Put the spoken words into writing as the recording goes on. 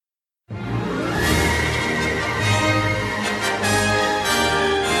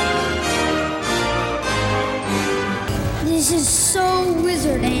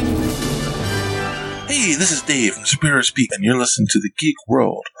Hey, this is Dave from Superior Speak, and you're listening to the Geek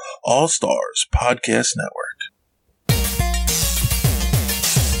World All-Stars Podcast Network.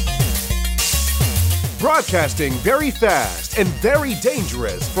 Broadcasting very fast and very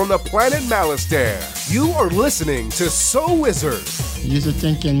dangerous from the planet Malastare. You are listening to So Wizard. You're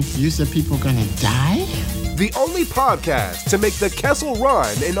thinking, people gonna die? The only podcast to make the Kessel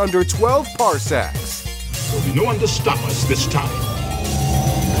Run in under 12 parsecs. There'll be no one to stop us this time.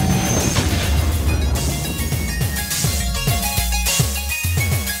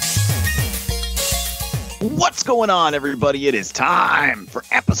 What's going on, everybody? It is time for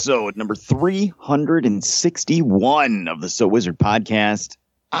episode number 361 of the So Wizard podcast.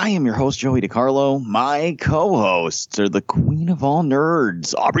 I am your host, Joey DiCarlo. My co-hosts are the queen of all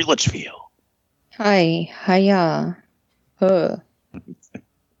nerds, Aubrey Litchfield. Hi, hiya, huh.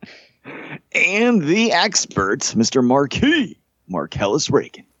 And the expert, Mr. Marquis, Marcellus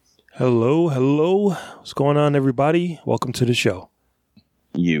Reagan. Hello. What's going on, everybody? Welcome to the show.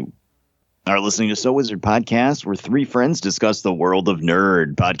 You are listening to So Wizard Podcast, where three friends discuss the world of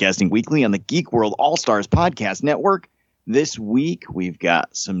nerd, podcasting weekly on the Geek World All-Stars Podcast Network. This week, we've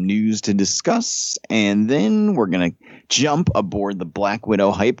got some news to discuss, and then we're going to jump aboard the Black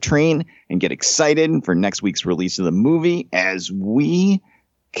Widow hype train and get excited for next week's release of the movie as we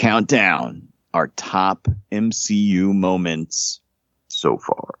count down our top MCU moments so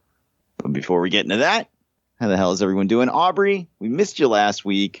far. But before we get into that, how the hell is everyone doing? Aubrey, we missed you last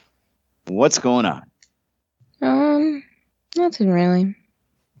week. What's going on? Nothing really.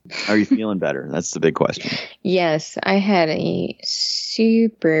 Are you feeling better? That's the big question. Yes, I had a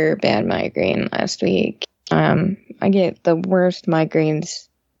super bad migraine last week. I get the worst migraines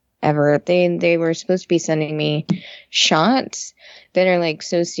ever. They were supposed to be sending me shots that are like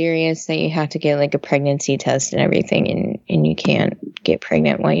so serious that you have to get like a pregnancy test and everything, and you can't get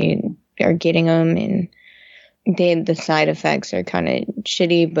pregnant while you are getting them, and the side effects are kind of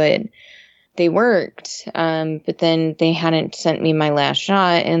shitty, but they worked. But then they hadn't sent me my last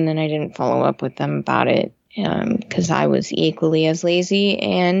shot, and then I didn't follow up with them about it because I was equally as lazy,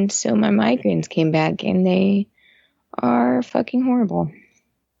 and so my migraines came back, and they are fucking horrible.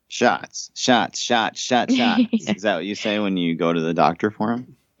 Shots. Is that what you say when you go to the doctor for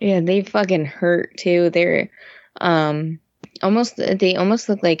them? Yeah, they fucking hurt too. They're they almost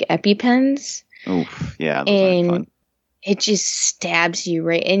look like EpiPens. Oof, yeah, those aren't fun. It just stabs you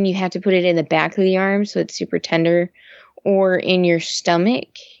right, and you have to put it in the back of the arm, so it's super tender, or in your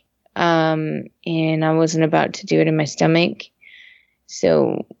stomach. And I wasn't about to do it in my stomach,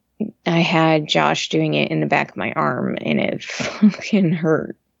 so I had Josh doing it in the back of my arm, and it fucking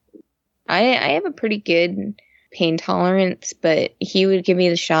hurt. I have a pretty good pain tolerance, but he would give me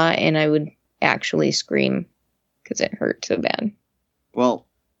the shot, and I would actually scream because it hurt so bad. Well,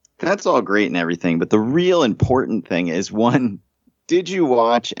 that's all great and everything, but the real important thing is, one, did you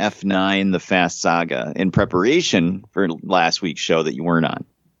watch F9, The Fast Saga, in preparation for last week's show that you weren't on?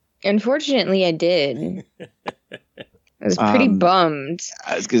 Unfortunately, I did. I was pretty bummed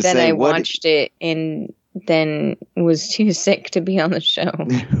I watched it and then was too sick to be on the show.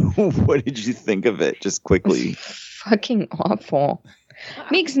 What did you think of it, just quickly? Fucking awful.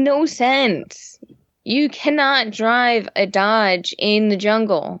 Makes no sense. You cannot drive a Dodge in the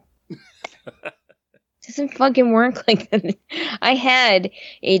jungle. Doesn't fucking work like that. I had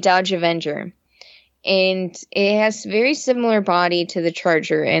a Dodge Avenger, and it has very similar body to the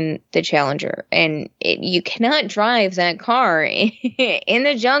Charger and the Challenger, and you cannot drive that car in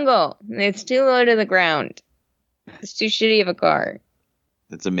the jungle. It's too low to the ground. It's too shitty of a car.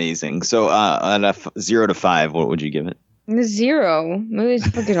 That's amazing. So on a 0 to 5, what would you give it? 0. Movie's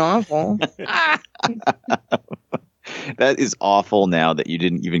fucking awful. That is awful now that you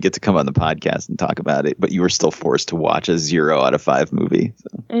didn't even get to come on the podcast and talk about it, but you were still forced to watch a 0 out of 5 movie.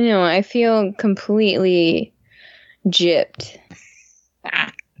 So. I know. I feel completely gypped.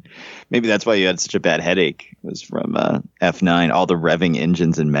 Maybe that's why you had such a bad headache. It was from F9, all the revving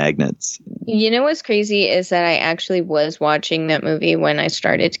engines and magnets. You know what's crazy is that I actually was watching that movie when I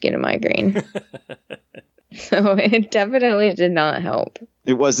started to get a migraine. So it definitely did not help.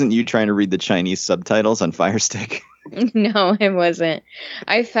 It wasn't you trying to read the Chinese subtitles on Fire Stick? No, it wasn't.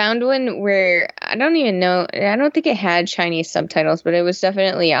 I found one where I don't even know. I don't think it had Chinese subtitles, but it was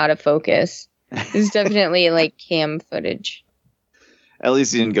definitely out of focus. It was definitely like cam footage. At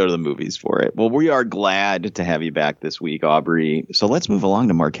least you didn't go to the movies for it. Well, we are glad to have you back this week, Aubrey. So let's move along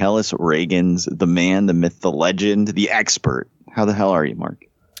to Marcellus Reagan's The Man, the Myth, the Legend, the Expert. How the hell are you, Mark?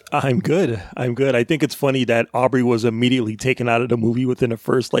 I'm good. I think it's funny that Aubrey was immediately taken out of the movie within the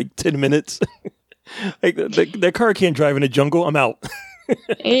first 10 minutes. Like, that car can't drive in a jungle. I'm out.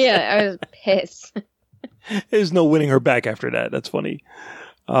 Yeah, I was pissed. There's no winning her back after that. That's funny.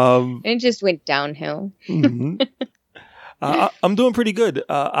 It just went downhill. Mm-hmm. I'm doing pretty good.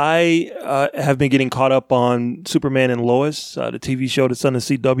 I have been getting caught up on Superman and Lois, the TV show that's on the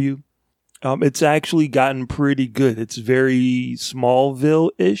CW. It's actually gotten pretty good. It's very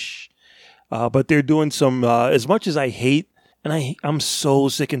Smallville-ish, but they're doing some, as much as I hate, and I'm so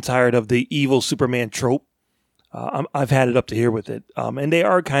sick and tired of the evil Superman trope. I've had it up to here with it. And they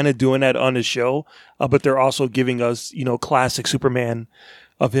are kind of doing that on the show, but they're also giving us, classic Superman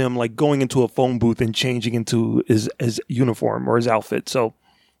of him like going into a phone booth and changing into his uniform or his outfit. So,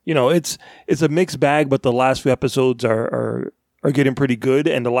 it's a mixed bag, but the last few episodes are getting pretty good.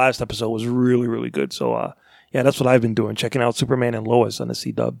 And the last episode was really, really good. So, yeah, that's what I've been doing, checking out Superman and Lois on the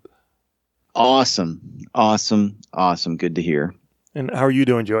CW. Awesome. Good to hear. And how are you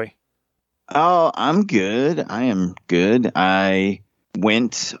doing, Joey? Oh, I'm good. I am good. I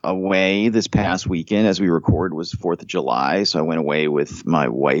went away this past weekend. As we record, was 4th of July. So I went away with my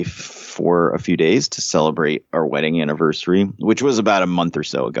wife for a few days to celebrate our wedding anniversary, which was about a month or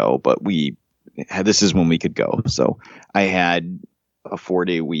so ago. But this is when we could go. So I had a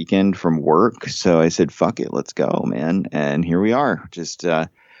 4-day weekend from work. So I said, fuck it, let's go, man. And here we are. Just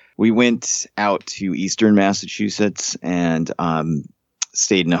we went out to Eastern Massachusetts and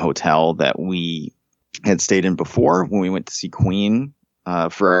stayed in a hotel that we had stayed in before when we went to see Queen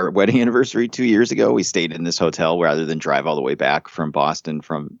for our wedding anniversary 2 years ago. We stayed in this hotel rather than drive all the way back from Boston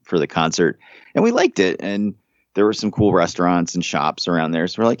for the concert. And we liked it. And there were some cool restaurants and shops around there.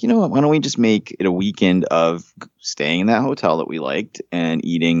 So we're like, you know what, why don't we just make it a weekend of staying in that hotel that we liked and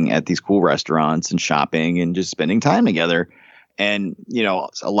eating at these cool restaurants and shopping and just spending time together. And,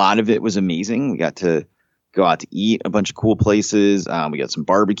 a lot of it was amazing. We got to go out to eat a bunch of cool places. We got some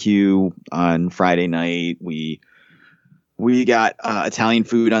barbecue on Friday night. We got Italian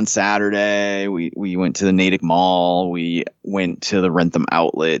food on Saturday. We went to the Natick Mall. We went to the Rentham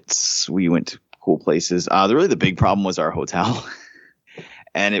outlets. We went to cool places. Really the big problem was our hotel.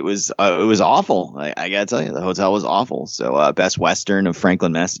 And it was awful. I got to tell you, the hotel was awful. So Best Western of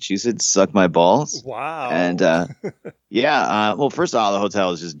Franklin, Massachusetts, sucked my balls. Wow. And yeah, well, first of all, the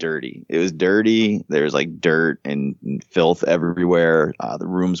hotel was just dirty. It was dirty. There was like dirt and filth everywhere. The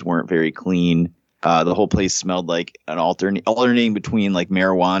rooms weren't very clean. The whole place smelled like an alternating between like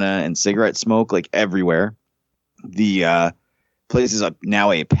marijuana and cigarette smoke, like everywhere. The place is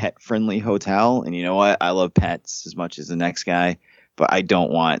now a pet-friendly hotel. And you know what? I love pets as much as the next guy. But I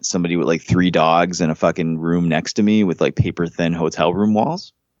don't want somebody with like 3 dogs in a fucking room next to me with like paper thin hotel room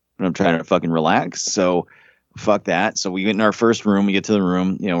walls when I'm trying to fucking relax. So fuck that. So we get in our first room. We get to the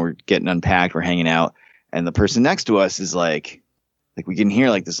room. We're getting unpacked. We're hanging out. And the person next to us is like we can hear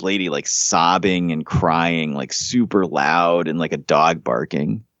like this lady like sobbing and crying like super loud and like a dog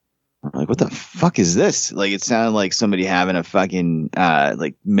barking. I'm like, what the fuck is this? Like it sounded like somebody having a fucking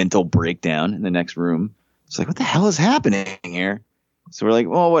like mental breakdown in the next room. It's like, what the hell is happening here? So we're like,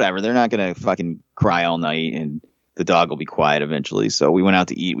 well, whatever. They're not going to fucking cry all night and the dog will be quiet eventually. So we went out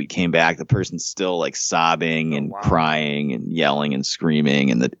to eat. We came back. The person's still like sobbing and crying and yelling and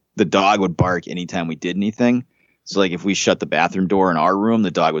screaming. And the dog would bark anytime we did anything. So like if we shut the bathroom door in our room,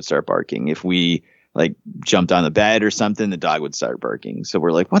 the dog would start barking. If we like jumped on the bed or something, the dog would start barking. So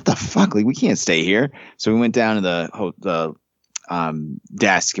we're like, what the fuck? Like we can't stay here. So we went down to the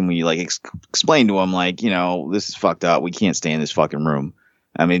desk and we like explained to him like, this is fucked up. We can't stay in this fucking room.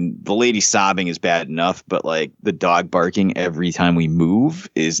 I mean, the lady sobbing is bad enough, but like the dog barking every time we move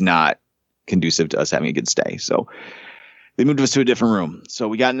is not conducive to us having a good stay. So they moved us to a different room. So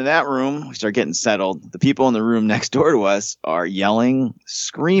we got into that room. We started getting settled. The people in the room next door to us are yelling,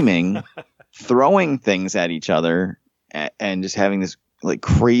 screaming, throwing things at each other and just having this like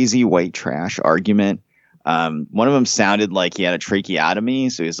crazy white trash argument. One of them sounded like he had a tracheotomy.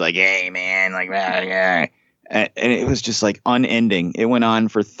 So he was like, hey, man, like, yeah. And it was just like unending. It went on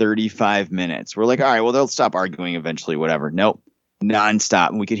for 35 minutes. We're like, all right, well, they'll stop arguing eventually, whatever. Nope. Nonstop.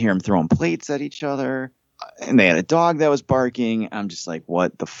 And we could hear them throwing plates at each other. And they had a dog that was barking. I'm just like,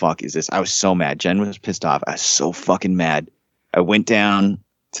 what the fuck is this? I was so mad. Jen was pissed off. I was so fucking mad. I went down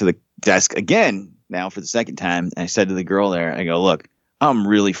to the desk again, now for the second time. And I said to the girl there, I go, look, I'm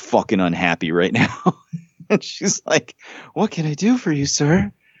really fucking unhappy right now. And she's like, what can I do for you, sir?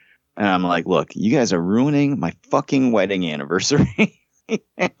 And I'm like, look, you guys are ruining my fucking wedding anniversary.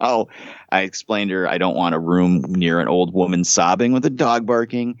 I explained to her, I don't want a room near an old woman sobbing with a dog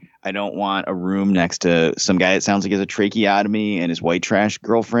barking. I don't want a room next to some guy that sounds like he has a tracheotomy and his white trash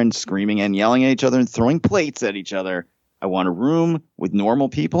girlfriend screaming and yelling at each other and throwing plates at each other. I want a room with normal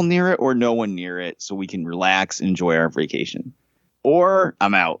people near it or no one near it so we can relax and enjoy our vacation. or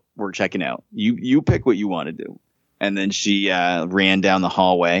I'm out. We're checking out. You pick what you want to do. And then she ran down the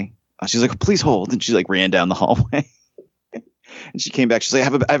hallway. She's like, please hold. And she like ran down the hallway. And she came back. She's like,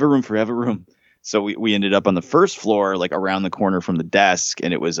 I have a room for you. I have a room. So we ended up on the first floor, like around the corner from the desk.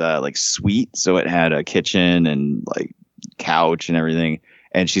 And it was like suite. So it had a kitchen and like couch and everything.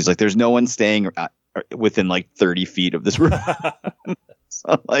 And she's like, there's no one staying within like 30 feet of this room.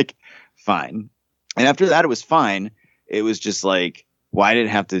 So like, fine. And after that, it was fine. It was just like, why did it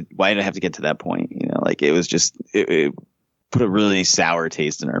have to get to that point? You know, like it was just, it put a really sour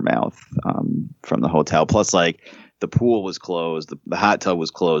taste in our mouth from the hotel. Plus, like the pool was closed, the hot tub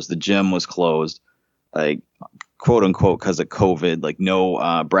was closed, the gym was closed, like quote unquote because of COVID. Like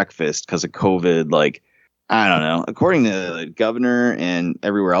no breakfast because of COVID. Like I don't know. According to the governor and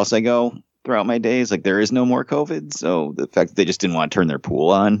everywhere else I go throughout my days, like there is no more COVID. So the fact that they just didn't want to turn their pool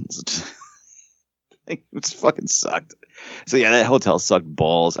on, it just fucking sucked. So yeah, that hotel sucked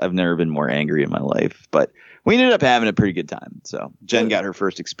balls. I've never been more angry in my life, but we ended up having a pretty good time. So Jen got her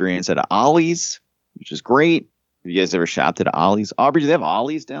first experience at Ollie's, which is great. Have you guys ever shopped at Ollie's? Aubrey, do they have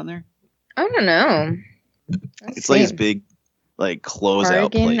Ollie's down there? I don't know. It's like this big, like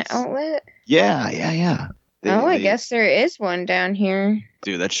closeout place. Outlet? Yeah. I guess there is one down here.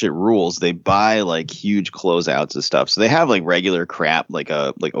 Dude, that shit rules. They buy like huge closeouts of stuff. So they have like regular crap, like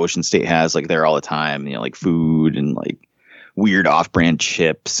Ocean State has, like there all the time. You know, like food and like weird off-brand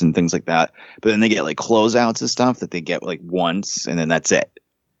chips and things like that. But then they get like closeouts of stuff that they get like once, and then that's it.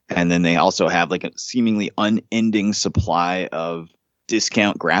 And then they also have like a seemingly unending supply of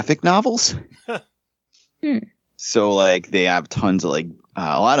discount graphic novels. So like they have tons of like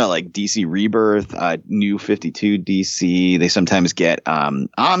a lot of like DC Rebirth, New 52 DC. They sometimes get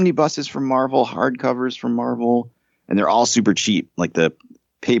omnibuses from Marvel, hardcovers from Marvel, and they're all super cheap. Like the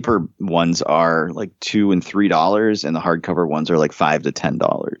paper ones are like $2 and $3, and the hardcover ones are like $5 to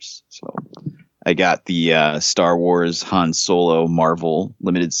 $10. So I got the Star Wars Han Solo Marvel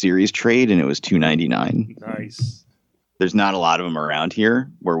limited series trade, and it was $2.99. Nice. There's not a lot of them around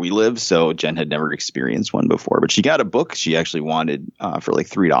here where we live, so Jen had never experienced one before. But she got a book she actually wanted for like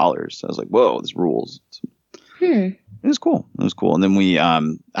 $3. So I was like, "Whoa, this rules!" It was cool. And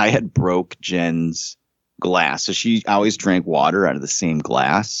then I had broke Jen's glass, so she always drank water out of the same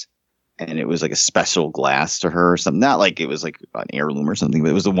glass, and it was like a special glass to her or something. Not like it was like an heirloom or something,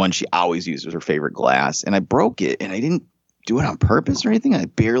 but it was the one she always used. It was her favorite glass, and I broke it, and I didn't do it on purpose or anything. I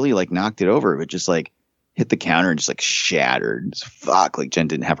barely like knocked it over, but just like hit the counter and just like shattered. Just, fuck, like Jen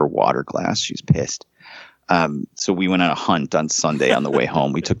didn't have her water glass. She's pissed. So we went on a hunt on Sunday on the way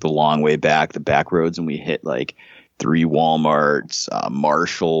home. We took the long way back, the back roads, and we hit like 3 Walmarts,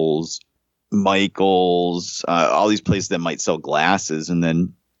 Marshalls, Michael's, all these places that might sell glasses. And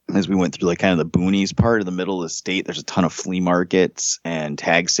then as we went through like kind of the boonies part of the middle of the state, there's a ton of flea markets and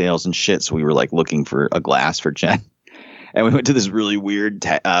tag sales and shit. So we were like looking for a glass for Jen. And we went to this really weird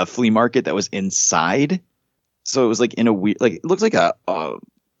flea market that was inside. So it was like in a weird, like it looked like a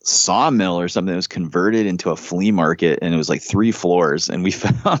sawmill or something that was converted into a flea market. And it was like 3 floors. And we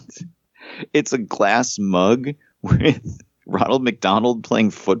found it's a glass mug with Ronald McDonald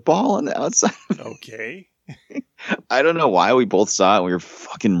playing football on the outside. Okay. I don't know why we both saw it. We were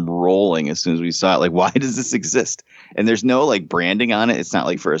fucking rolling as soon as we saw it. Like, why does this exist? And there's no like branding on it. It's not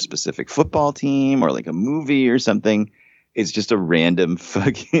like for a specific football team or like a movie or something. It's just a random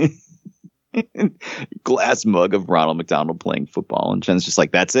fucking glass mug of Ronald McDonald playing football. And Jen's just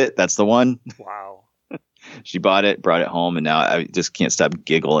like, that's it. That's the one. Wow. She bought it, brought it home, and now I just can't stop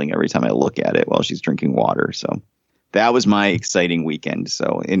giggling every time I look at it while she's drinking water. So that was my exciting weekend.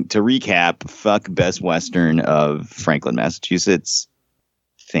 So to recap, fuck Best Western of Franklin, Massachusetts.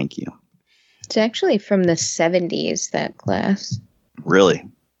 Thank you. It's actually from the 70s, that glass. Really?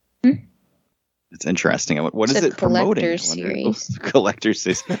 It's interesting. What is it promoting? Collector series. Collector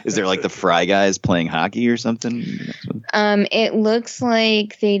series. Is there like the Fry Guys playing hockey or something? It looks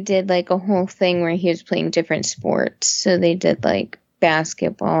like they did like a whole thing where he was playing different sports. So they did like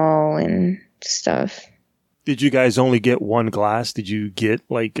basketball and stuff. Did you guys only get one glass? Did you get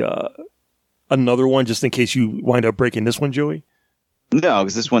like another one just in case you wind up breaking this one, Joey? No,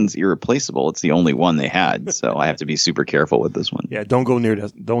 because this one's irreplaceable. It's the only one they had, so I have to be super careful with this one. Yeah, don't go near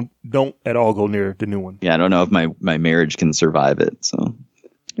this. Don't at all go near the new one. Yeah, I don't know if my marriage can survive it. So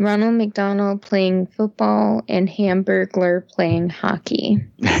Ronald McDonald playing football and Hamburglar playing hockey.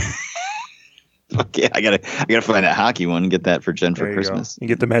 Okay, I gotta find that hockey one and get that for Jen for Christmas. You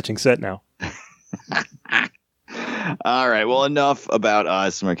get the matching set now. All right. Well, enough about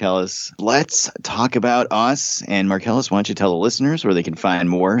us, Marcellus. Let's talk about us. And Marcellus, why don't you tell the listeners where they can find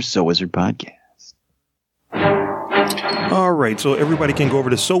more So Wizard Podcast? All right, so everybody can go over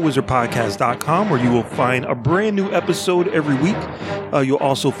to SoWizardPodcast.com where you will find a brand new episode every week. You'll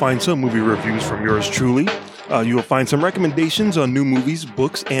also find some movie reviews from yours truly. You will find some recommendations on new movies,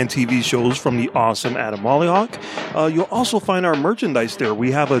 books, and TV shows from the awesome Adam Mollyhawk. You'll also find our merchandise there.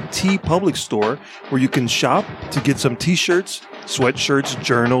 We have a TeePublic store where you can shop to get some t-shirts, sweatshirts,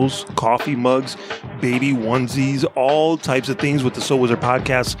 journals, coffee mugs, baby onesies, all types of things with the So Wizard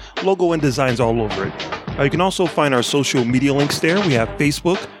Podcast logo and designs all over it. You can also find our social media links there. We have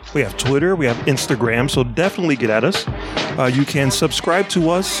Facebook, we have Twitter, we have Instagram, so definitely get at us. You can subscribe to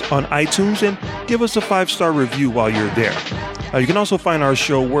us on iTunes and give us a 5-star review while you're there. You can also find our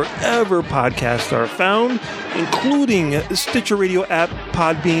show wherever podcasts are found, including Stitcher Radio app,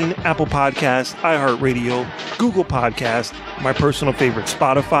 Podbean, Apple Podcasts, iHeartRadio, Google Podcasts, my personal favorite,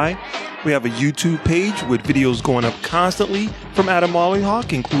 Spotify. We have a YouTube page with videos going up constantly from Adam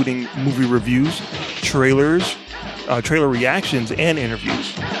Mollyhawk, including movie reviews, trailers, trailer reactions, and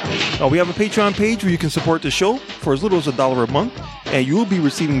interviews. We have a Patreon page where you can support the show for as little as $1 a month, and you will be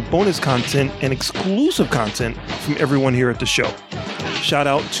receiving bonus content and exclusive content from everyone here at the show. Shout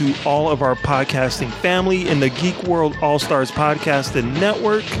out to all of our podcasting family in the Geek World All-Stars Podcast and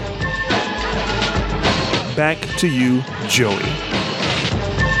Network. Back to you, Joey.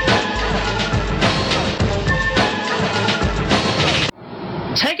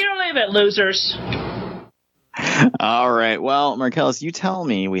 Take it or leave it, losers. All right. Well, Marcellus, you tell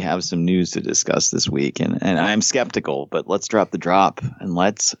me we have some news to discuss this week, and I'm skeptical, but let's drop the drop and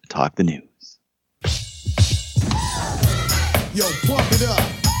let's talk the news. Yo, pump it up.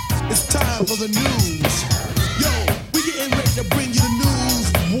 It's time for the news. Yo, we getting ready to bring you the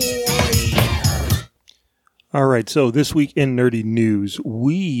news, boy. All right. So this week in Nerdy News,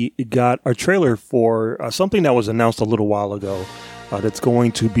 we got a trailer for something that was announced a little while ago that's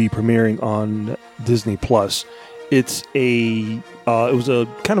going to be premiering on Disney Plus. It was a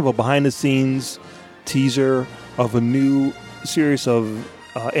kind of a behind the scenes teaser of a new series of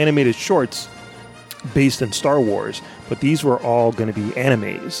animated shorts based in Star Wars, but these were all going to be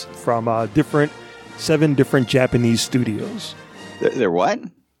animes from 7 different Japanese studios. They're what?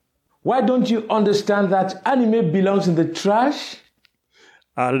 Why don't you understand that anime belongs in the trash?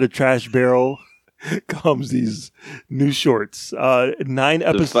 Out of the trash barrel comes these new shorts. 9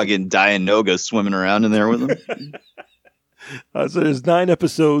 episodes. Fucking Dianoga swimming around in there with them. So there's 9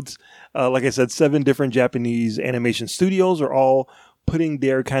 episodes. Like I said, 7 different Japanese animation studios are all putting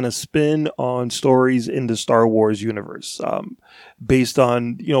their kind of spin on stories in the Star Wars universe, based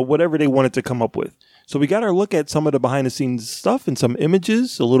on whatever they wanted to come up with. So we got our look at some of the behind the scenes stuff and some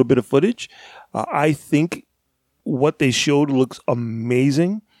images, a little bit of footage. I think what they showed looks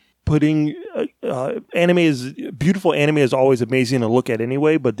amazing. Putting beautiful anime is always amazing to look at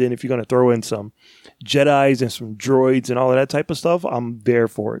anyway, but then if you're going to throw in some Jedis and some droids and all of that type of stuff, I'm there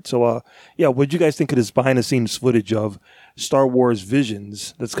for it. So, what do you guys think of this behind the scenes footage of Star Wars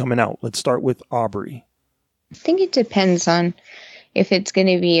Visions that's coming out? Let's start with Aubrey. I think it depends on if it's going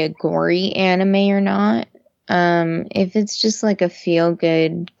to be a gory anime or not. If it's just like a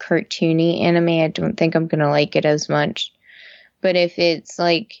feel-good, cartoony anime, I don't think I'm going to like it as much. But if it's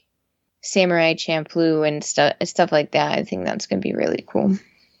like Samurai Champloo and stuff like that, I think that's going to be really cool.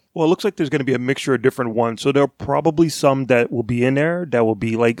 Well, it looks like there's going to be a mixture of different ones. So there are probably some that will be in there that will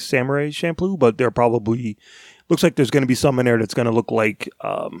be like Samurai Champloo, but there probably looks like there's going to be some in there that's going to look like,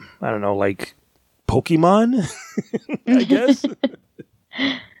 I don't know, like Pokemon, I guess.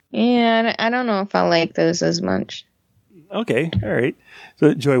 Yeah, I don't know if I like those as much. Okay, all right.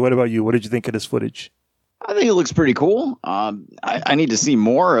 So, Joy, what about you? What did you think of this footage? I think it looks pretty cool. I need to see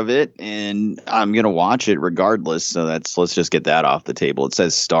more of it, and I'm going to watch it regardless. So let's just get that off the table. It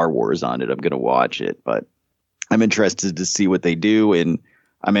says Star Wars on it. I'm going to watch it, but I'm interested to see what they do, and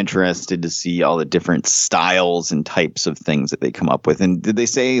I'm interested to see all the different styles and types of things that they come up with. And did they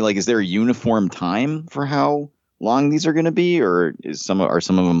say, is there a uniform time for how long these are going to be, or are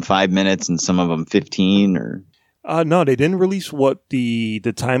some of them 5 minutes and some of them 15, or? No, they didn't release what the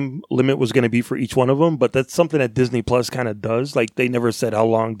time limit was going to be for each one of them, but that's something that Disney Plus kind of does. Like, they never said how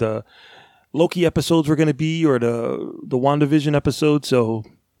long the Loki episodes were going to be or the WandaVision episode. So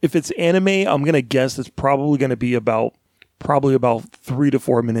if it's anime, I'm going to guess it's probably going to be about 3 to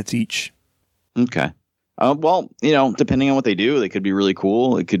 4 minutes each. Okay. Well, depending on what they do, they could be really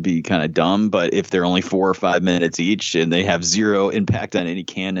cool. It could be kind of dumb, but if they're only 4 or 5 minutes each and they have zero impact on any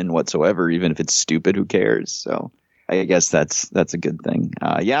canon whatsoever, even if it's stupid, who cares? So I guess that's a good thing.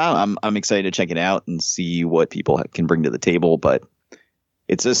 I'm excited to check it out and see what people can bring to the table, but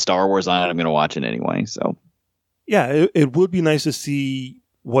it says Star Wars on it. I'm going to watch it anyway. So yeah, it would be nice to see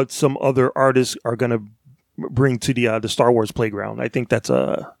what some other artists are going to bring to the Star Wars playground. I think it's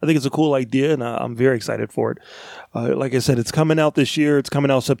a cool idea, and I'm very excited for it. Like I said, it's coming out this year. It's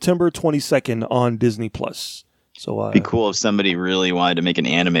coming out September 22nd on Disney Plus. So it'd be cool if somebody really wanted to make an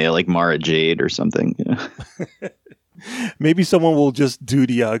anime like Mara Jade or something. Maybe someone will just do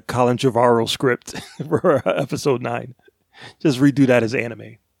the Colin Trevorrow script for episode 9. Just redo that as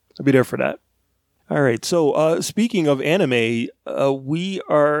anime. I'll be there for that. All right. So speaking of anime, we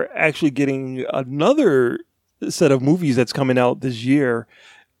are actually getting another set of movies that's coming out this year.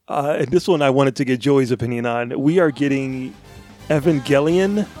 And this one I wanted to get Joey's opinion on. We are getting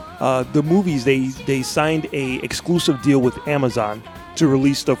Evangelion. The movies, they signed a exclusive deal with Amazon to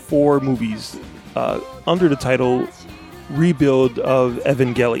release the 4 movies under the title Rebuild of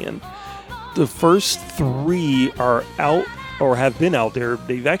Evangelion. The first 3 are out or have been out there.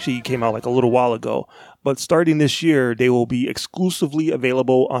 They've actually came out like a little while ago. But starting this year, they will be exclusively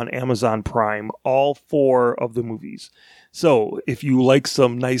available on Amazon Prime, all 4 of the movies. So if you like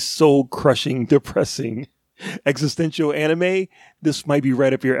some nice soul-crushing, depressing, existential anime, this might be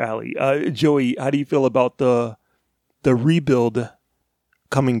right up your alley. Joey, how do you feel about the Rebuild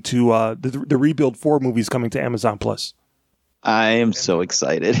coming to the Rebuild 4 movies coming to Amazon Plus? I am so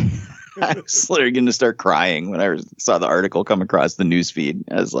excited. I was literally going to start crying when I saw the article come across the newsfeed.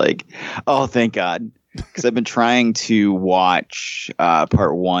 I was like, oh, thank God. Because I've been trying to watch part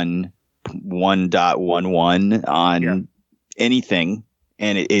 1.11 on anything,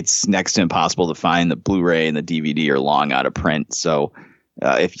 and it's next to impossible to find. The Blu-ray and the DVD are long out of print. So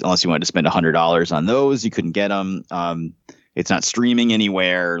unless you wanted to spend $100 on those, you couldn't get them. It's not streaming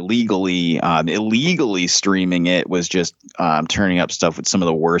anywhere legally. Illegally streaming it was just turning up stuff with some of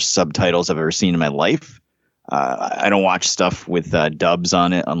the worst subtitles I've ever seen in my life. I don't watch stuff with dubs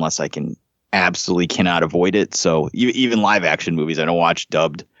on it unless I absolutely cannot avoid it. So even live action movies, I don't watch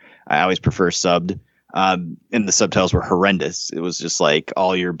dubbed. I always prefer subbed. And the subtitles were horrendous. It was just like,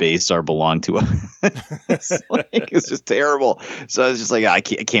 all your base are belong to it's just terrible. So I was just like, I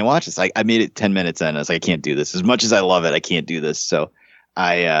can't watch this. I made it 10 minutes in. I was like, I can't do this. As much as I love it, I can't do this. So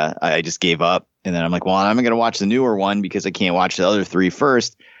I just gave up. And then I'm like, well, I'm going to watch the newer one because I can't watch the other 3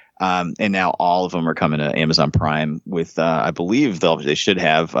 first. And now all of them are coming to Amazon Prime with, I believe they should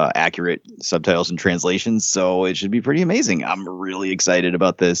have accurate subtitles and translations. So it should be pretty amazing. I'm really excited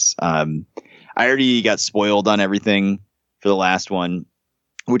about this. I already got spoiled on everything for the last one,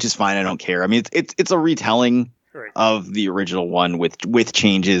 which is fine. I don't care. I mean, it's a retelling of the original one with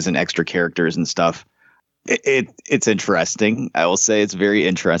changes and extra characters and stuff. It's interesting. I will say it's very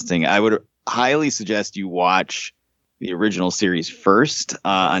interesting. I would highly suggest you watch the original series first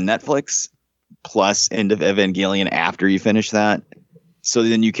on Netflix, plus End of Evangelion after you finish that. So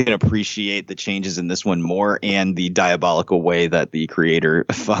then you can appreciate the changes in this one more and the diabolical way that the creator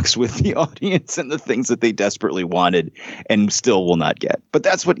fucks with the audience and the things that they desperately wanted and still will not get. But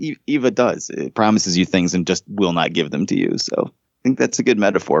that's what Eva does. It promises you things and just will not give them to you. So I think that's a good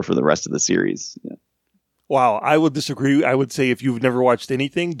metaphor for the rest of the series. Yeah. Wow, I would disagree. I would say if you've never watched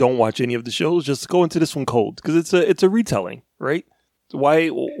anything, don't watch any of the shows. Just go into this one cold because it's a retelling, right?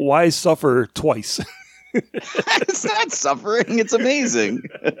 Why suffer twice? It's not suffering. It's amazing.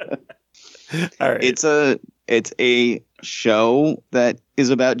 All right. It's a show that is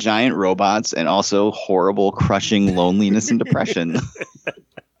about giant robots and also horrible, crushing loneliness and depression.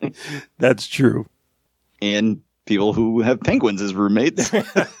 That's true. And people who have penguins as roommates.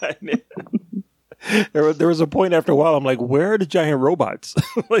 There was a point after a while, I'm like, where are the giant robots?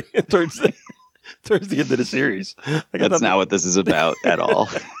 Like, towards the end of the series. That's not what this is about at all.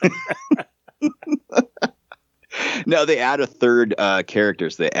 No, they add a third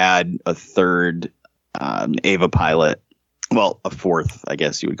characters. They add a third Ava pilot. Well, a fourth, I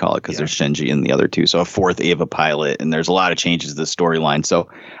guess you would call it, because there's Shinji and the other 2. So a fourth Ava pilot, and there's a lot of changes to the storyline. So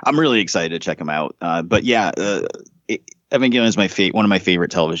I'm really excited to check them out. But yeah, Evangelion is one of my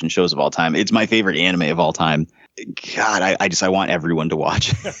favorite television shows of all time. It's my favorite anime of all time. God, I want everyone to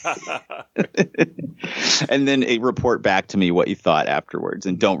watch. And then report back to me what you thought afterwards,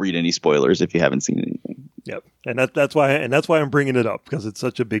 and don't read any spoilers if you haven't seen anything. Yep, and that's why I'm bringing it up, because it's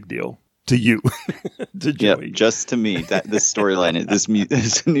such a big deal to you, to Joey. Yep, just to me. That this storyline,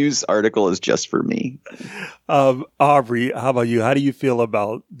 this news article is just for me. Aubrey, how about you? How do you feel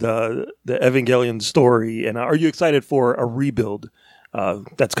about the Evangelion story, and are you excited for a rebuild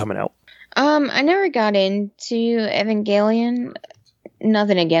that's coming out? I never got into Evangelion.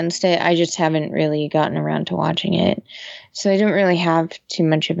 Nothing against it. I just haven't really gotten around to watching it. So I don't really have too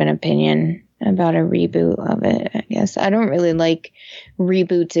much of an opinion about a reboot of it, I guess. I don't really like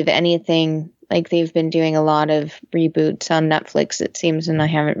reboots of anything. Like, they've been doing a lot of reboots on Netflix, it seems, and I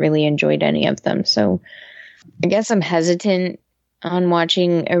haven't really enjoyed any of them. So I guess I'm hesitant on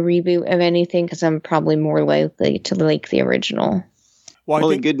watching a reboot of anything because I'm probably more likely to like the original. Well,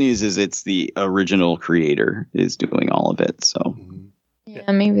 the good news is it's the original creator is doing all of it. So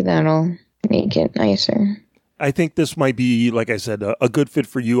yeah, maybe that'll make it nicer. I think this might be, like I said, a good fit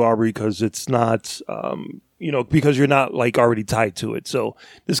for you, Aubrey, because it's not, because you're not like already tied to it. So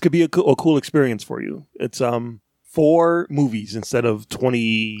this could be a cool experience for you. It's 4 movies instead of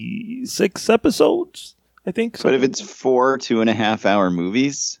 26 episodes, I think. But if it's 4 2.5-hour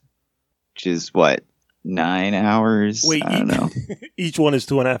movies, which is what, 9 hours? Wait, I don't know. Each one is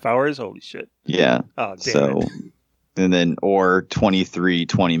 2.5 hours? Holy shit. Yeah. Oh, damn it. And then, or 23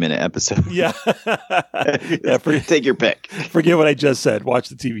 20-minute episodes. Yeah. Take your pick. Forget what I just said. Watch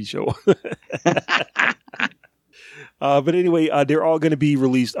the TV show. But anyway, they're all going to be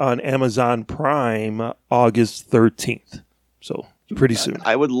released on Amazon Prime August 13th. So pretty soon.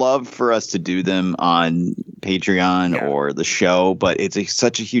 I would love for us to do them on Patreon or the show, but it's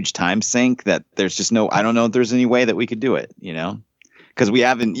such a huge time sink that there's just I don't know if there's any way that we could do it, Because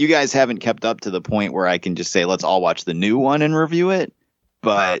you guys haven't kept up to the point where I can just say, let's all watch the new one and review it.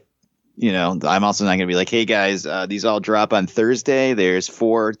 But, I'm also not going to be like, hey guys, these all drop on Thursday. There's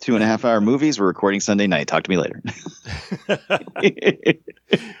 4 2.5-hour movies. We're recording Sunday night. Talk to me later.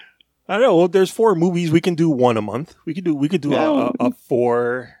 I don't know. Well, there's 4 movies. We can do one a month. We could do a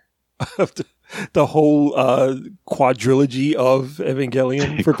 4 of the whole quadrilogy of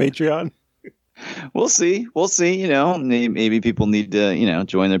Evangelion for Patreon. We'll see. Maybe people need to,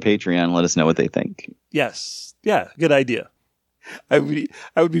 join their Patreon and let us know what they think. Yes. Yeah. Good idea. I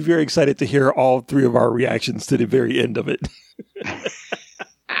would be very excited to hear all 3 of our reactions to the very end of it.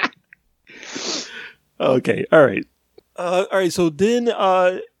 Okay. All right. All right. So then,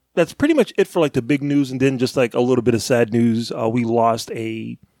 that's pretty much it for like the big news. And then just like a little bit of sad news. We lost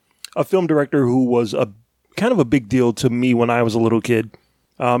a film director who was a kind of a big deal to me when I was a little kid.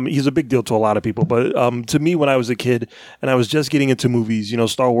 He's a big deal to a lot of people, but to me, when I was a kid and I was just getting into movies,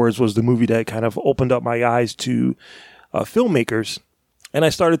 Star Wars was the movie that kind of opened up my eyes to filmmakers. And I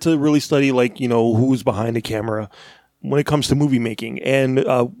started to really study, like, who's behind the camera when it comes to movie making. And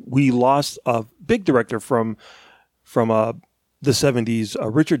we lost a big director from the 70s,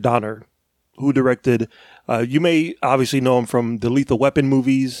 Richard Donner, who directed, you may obviously know him from the Lethal Weapon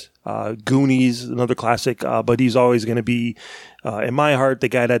movies, Goonies, another classic, but he's always going to be, in my heart, the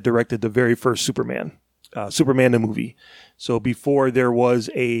guy that directed the very first Superman the movie. So before there was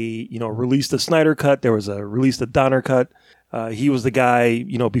released a Snyder cut, there was released a Donner cut. He was the guy,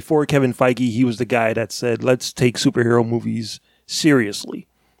 before Kevin Feige, he was the guy that said, let's take superhero movies seriously.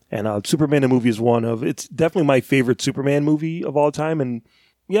 And Superman the movie is it's definitely my favorite Superman movie of all time. And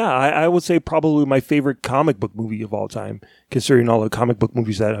yeah, I would say probably my favorite comic book movie of all time, considering all the comic book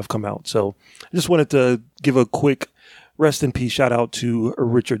movies that have come out. So I just wanted to give a quick rest in peace shout out to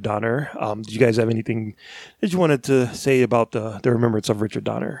Richard Donner. Did you guys have anything that you wanted to say about the remembrance of Richard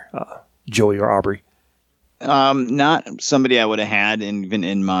Donner, Joey or Aubrey? Not somebody I would have had even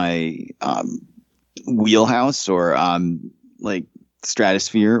in my wheelhouse or like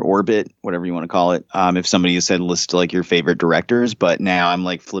stratosphere, orbit, whatever you want to call it. If somebody said list like your favorite directors, but now I'm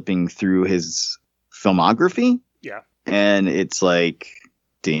like flipping through his filmography. Yeah. And it's like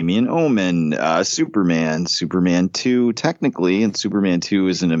Damien Omen, Superman 2 technically, and Superman 2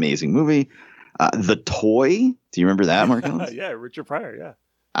 is an amazing movie. The Toy, do you remember that, Marcellus? Yeah, Richard Pryor, yeah.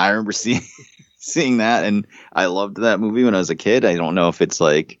 I remember seeing that, and I loved that movie when I was a kid. I don't know if it's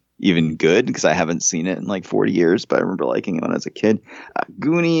like even good because I haven't seen it in like 40 years, but I remember liking it when I was a kid.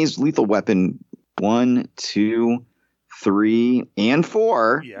 Goonies, Lethal Weapon 1, 2, 3, and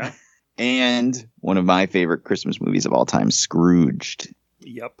 4. Yeah. And one of my favorite Christmas movies of all time, Scrooged.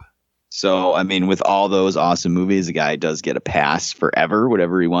 Yep. So, I mean, with all those awesome movies, the guy does get a pass forever,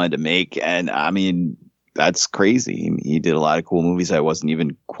 whatever he wanted to make. And I mean, that's crazy. He did a lot of cool movies I wasn't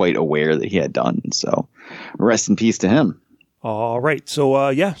even quite aware that he had done. So rest in peace to him. All right.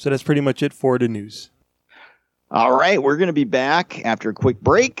 So, so that's pretty much it for the news. All right. We're going to be back after a quick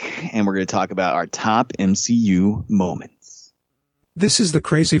break, and we're going to talk about our top MCU moments. This is the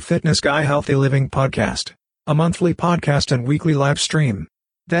Crazy Fitness Guy Healthy Living Podcast, a monthly podcast and weekly live stream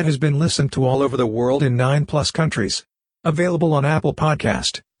that has been listened to all over the world in 9+ countries. Available on Apple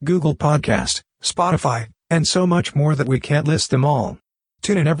Podcast, Google Podcast, Spotify, and so much more that we can't list them all.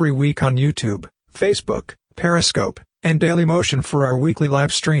 Tune in every week on YouTube, Facebook, Periscope, and Dailymotion for our weekly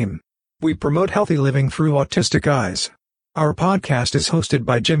live stream. We promote healthy living through autistic eyes. Our podcast is hosted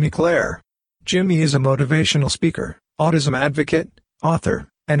by Jimmy Clare. Jimmy is a motivational speaker, autism advocate, author,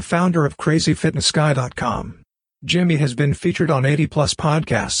 and founder of CrazyFitnessGuy.com. Jimmy has been featured on 80+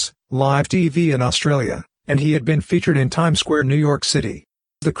 podcasts, live TV in Australia, and he had been featured in Times Square, New York City.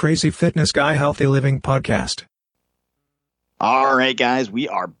 The Crazy Fitness Guy Healthy Living Podcast. All right, guys, we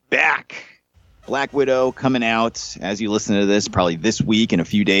are back. Black Widow coming out as you listen to this, probably this week in a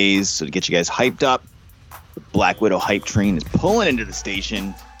few days. So to get you guys hyped up, the Black Widow hype train is pulling into the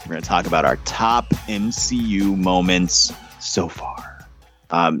station. We're going to talk about our top MCU moments so far.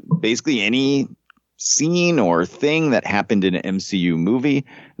 Basically any scene or thing that happened in an MCU movie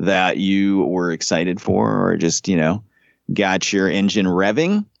that you were excited for, or just, got your engine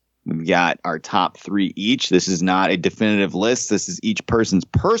revving. We've got our top 3 each. This is not a definitive list. This is each person's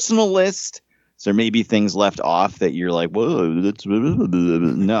personal list. So there may be things left off that you're like, whoa, that's...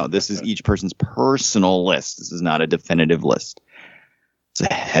 No, this is each person's personal list. This is not a definitive list. So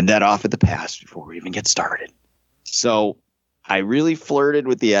head that off at the pass before we even get started. So I really flirted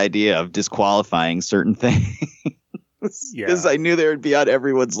with the idea of disqualifying certain things because I knew they would be on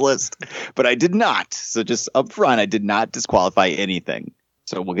everyone's list, but I did not. So just up front, I did not disqualify anything.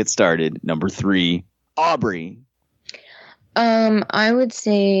 So we'll get started. Number 3, Aubrey. I would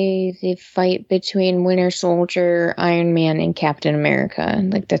say the fight between Winter Soldier, Iron Man, and Captain America,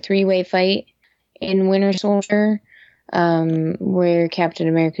 like the 3-way fight in Winter Soldier, where Captain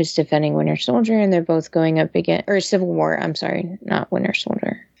America is defending Winter Soldier, and they're both going up against, or Civil War. I'm sorry, not Winter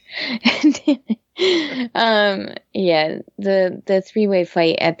Soldier. Yeah, the 3-way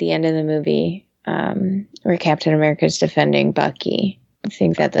fight at the end of the movie, where Captain America is defending Bucky. I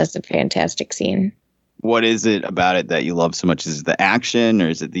think that's a fantastic scene. What is it about it that you love so much? Is it the action, or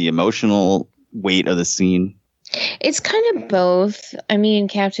is it the emotional weight of the scene? It's kind of both. I mean,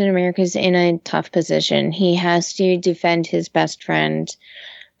 Captain America's in a tough position. He has to defend his best friend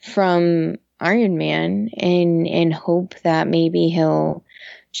from Iron Man and hope that maybe he'll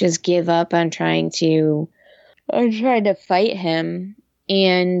just give up on trying to fight him.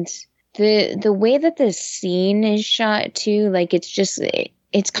 And the way that the scene is shot too, like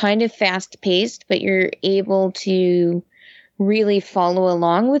it's kind of fast paced, but you're able to really follow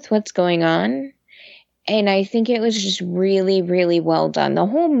along with what's going on. And I think it was just really, really well done. The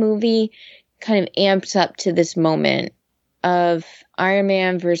whole movie kind of amps up to this moment of Iron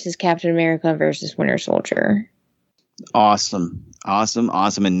Man versus Captain America versus Winter Soldier. Awesome.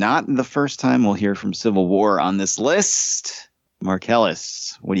 And not the first time we'll hear from Civil War on this list.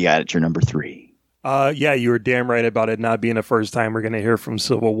 Marcellus, what do you got at your number 3? Yeah, you were damn right about it not being the first time we're going to hear from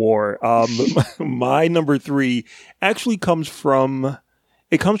Civil War. My number 3 actually comes from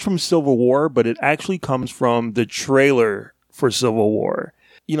Civil War, but it actually comes from the trailer for Civil War.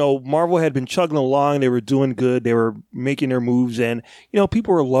 Marvel had been chugging along. They were doing good. They were making their moves, and,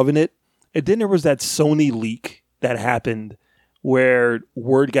 people were loving it. And then there was that Sony leak that happened where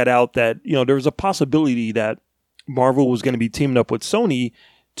word got out that, there was a possibility that Marvel was going to be teaming up with Sony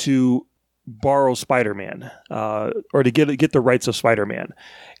to borrow Spider-Man, or to get the rights of Spider-Man.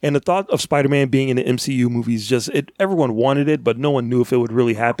 And the thought of Spider-Man being in the MCU movies, everyone wanted it, but no one knew if it would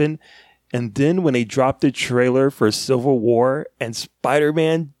really happen. And then when they dropped the trailer for Civil War and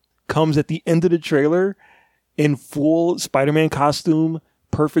Spider-Man comes at the end of the trailer in full Spider-Man costume,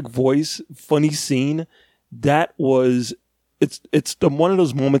 perfect voice, funny scene, it's one of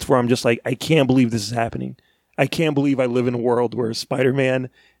those moments where I'm just like, I can't believe this is happening. I can't believe I live in a world where Spider-Man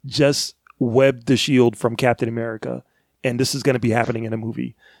just webbed the shield from Captain America, and this is going to be happening in a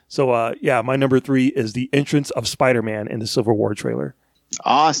movie. So, my number 3 is the entrance of Spider-Man in the Civil War trailer.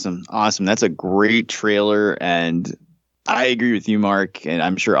 Awesome. That's a great trailer, and I agree with you, Mark, and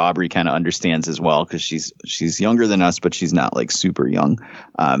I'm sure Aubrey kind of understands as well, because she's younger than us, but she's not like super young.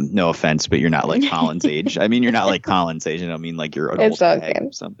 No offense, but you're not like Colin's age. I mean, you're not like Colin's age. I don't mean like you're an old hag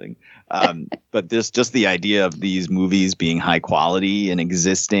or something. But just the idea of these movies being high quality and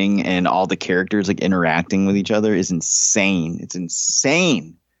existing, and all the characters like interacting with each other is insane. It's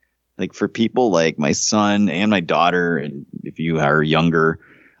insane. Like for people like my son and my daughter, and if you are younger,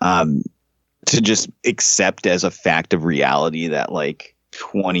 to just accept as a fact of reality that like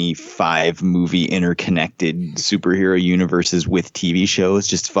 25 movie interconnected superhero universes with TV shows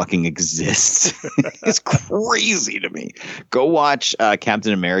just fucking exist. It's crazy to me. Go watch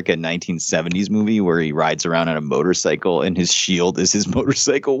Captain America 1970s movie where he rides around on a motorcycle and his shield is his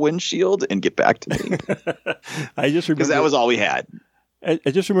motorcycle windshield, and get back to me. I just remember, because that was all we had. I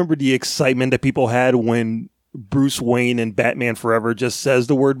just remember the excitement that people had when Bruce Wayne in Batman Forever just says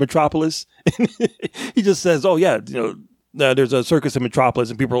the word Metropolis. He just says, oh yeah, there's a circus in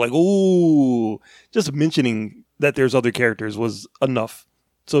Metropolis, and people are like, ooh, just mentioning that there's other characters was enough.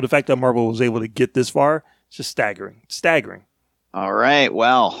 So the fact that Marvel was able to get this far, it's just staggering. All right.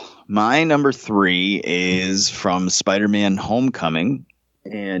 Well, my number 3 is from Spider-Man Homecoming,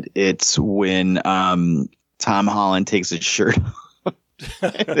 And it's when Tom Holland takes his shirt off.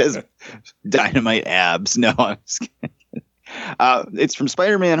 It has dynamite abs. No, I'm just kidding. It's from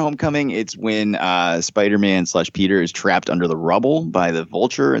Spider-Man Homecoming. It's when Spider-Man / Peter is trapped under the rubble by the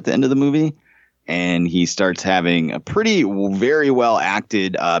Vulture at the end of the movie. And he starts having a very well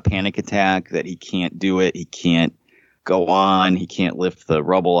acted panic attack that he can't do it. He can't go on. He can't lift the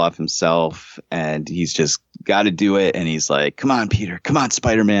rubble off himself. And he's just got to do it. And he's like, come on, Peter. Come on,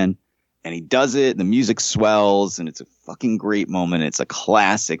 Spider-Man. And he does it. The music swells. And it's a fucking great moment. It's a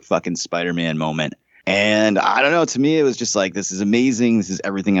classic fucking Spider-Man moment. And I don't know. To me, it was just like, this is amazing. This is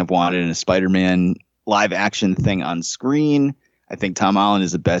everything I've wanted in a Spider-Man live action thing on screen. I think Tom Holland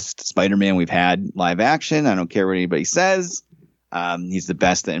is the best Spider-Man we've had live action. I don't care what anybody says. He's the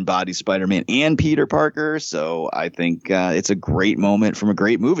best that embodies Spider-Man and Peter Parker. So I think it's a great moment from a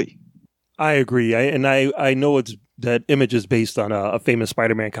great movie. I agree. I know that image is based on a famous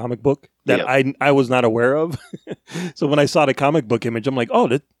Spider-Man comic book that I was not aware of. So when I saw the comic book image, I'm like, oh,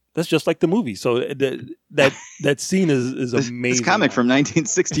 that's just like the movie. So that scene is amazing. This comic from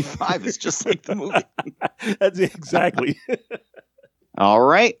 1965 is just like the movie. That's exactly. All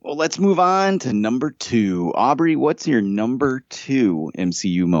right. Well, let's move on to number 2. Aubrey, what's your number 2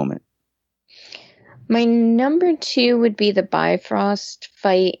 MCU moment? My number 2 would be the Bifrost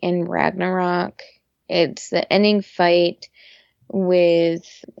fight in Ragnarok. It's the ending fight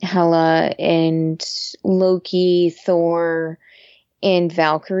with Hela and Loki, Thor, and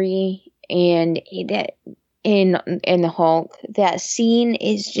Valkyrie, and that in the Hulk. That scene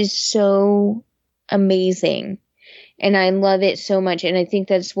is just so amazing, and I love it so much. And I think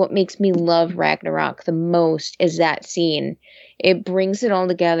that's what makes me love Ragnarok the most, is that scene. It brings it all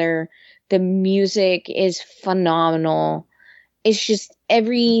together. The music is phenomenal. It's just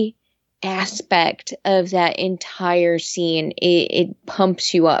every aspect of that entire scene. It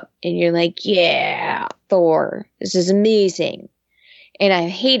pumps you up, and you're like, yeah, Thor, this is amazing. And I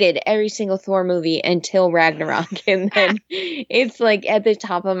hated every single Thor movie until Ragnarok. And then it's like at the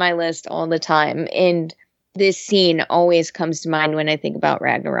top of my list all the time. And this scene always comes to mind when I think about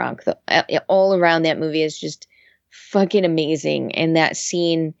Ragnarok. All around that movie is just fucking amazing. And that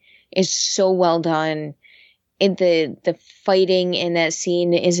scene is so well done. And the fighting in that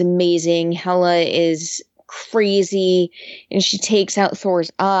scene is amazing. Hela is crazy, and she takes out Thor's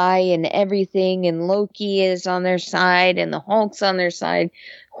eye and everything, and Loki is on their side and the Hulk's on their side.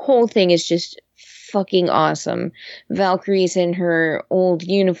 Whole thing is just fucking awesome. Valkyrie's in her old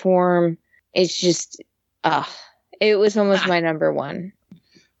uniform. It's just it was almost my number 1.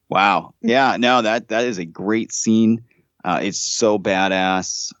 Wow. Yeah, no, that is a great scene. It's so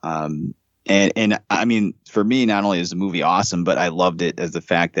badass. And I mean, for me, not only is the movie awesome, but I loved it as the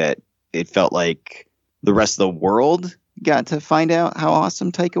fact that it felt like the rest of the world got to find out how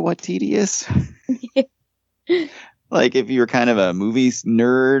awesome Taika Waititi is. Like, if you were kind of a movies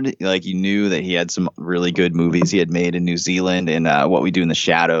nerd, like, you knew that he had some really good movies he had made in New Zealand, and What We Do in the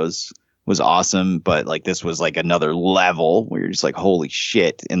Shadows was awesome. But like, this was like another level where you're just like, holy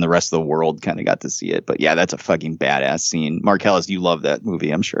shit, and the rest of the world kind of got to see it. But yeah, that's a fucking badass scene. Marcellus, you love that movie,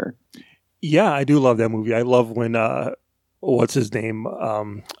 I'm sure. Yeah, I do love that movie. I love when what's his name?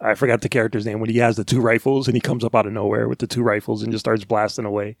 I forgot the character's name. When he has the 2 rifles and he comes up out of nowhere with the 2 rifles and just starts blasting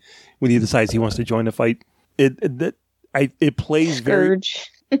away when he decides he wants to join the fight. It plays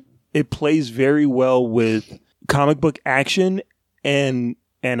Scourge. It plays very well with comic book action and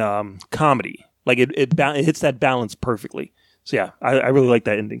comedy. Like it hits that balance perfectly. So yeah, I really like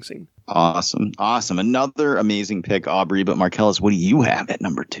that ending scene. Awesome. Another amazing pick, Aubrey. But Marcellus, what do you have at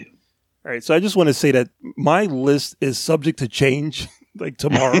number 2? All right, so I just want to say that my list is subject to change, like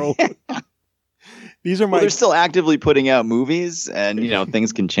tomorrow. These are my. Well, they're still actively putting out movies, and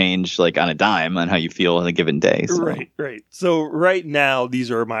things can change like on a dime on how you feel on a given day. So. Right. So right now, these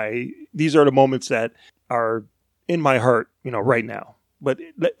are the moments that are in my heart, right now. But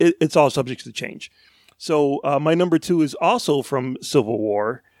it's all subject to change. So my number 2 is also from Civil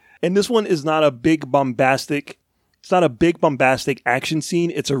War, and this one is not a big bombastic. It's not a big bombastic action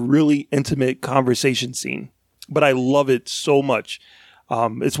scene. It's a really intimate conversation scene, but I love it so much.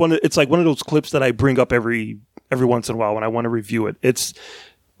 It's like one of those clips that I bring up every once in a while when I want to review it. It's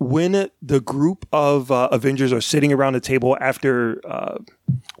when the group of Avengers are sitting around the table after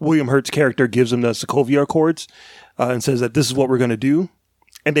William Hurt's character gives them the Sokovia Accords and says that this is what we're going to do,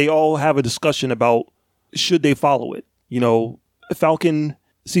 and they all have a discussion about should they follow it. Falcon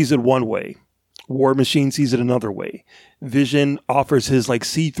sees it one way. War Machine sees it another way. Vision offers his like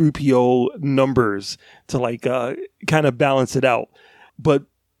C-3PO numbers to like kind of balance it out. But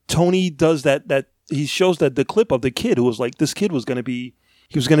Tony does that he shows that the clip of the kid who was like, this kid was going to be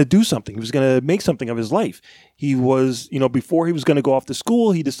he was going to do something. He was going to make something of his life. He was, before he was going to go off to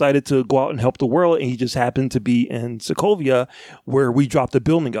school, he decided to go out and help the world. And he just happened to be in Sokovia where we dropped a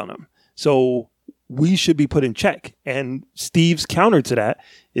building on him. So we should be put in check. And Steve's counter to that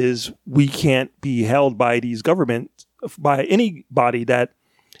is we can't be held by these governments, by anybody that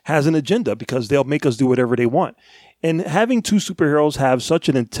has an agenda, because they'll make us do whatever they want. And having two superheroes have such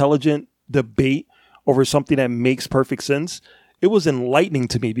an intelligent debate over something that makes perfect sense, it was enlightening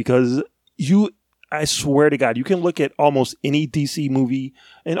to me, because I swear to God, you can look at almost any DC movie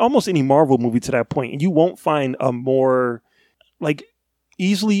and almost any Marvel movie to that point, and you won't find a more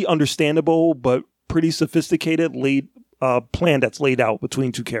easily understandable but pretty sophisticated plan that's laid out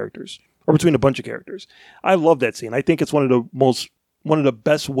between two characters, or between a bunch of characters. I love that scene. I think it's one of the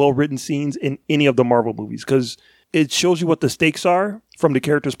best well-written scenes in any of the Marvel movies, because it shows you what the stakes are from the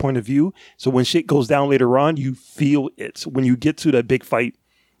character's point of view. So when shit goes down later on, you feel it. When you get to that big fight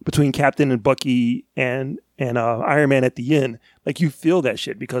between Captain and Bucky and Iron Man at the end, you feel that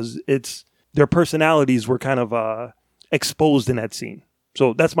shit, because their personalities were kind of exposed in that scene.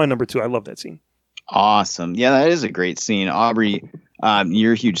 So that's my number 2. I love that scene. Awesome. Yeah, that is a great scene. Aubrey,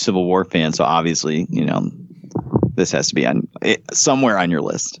 you're a huge Civil War fan, so obviously, this has to be somewhere on your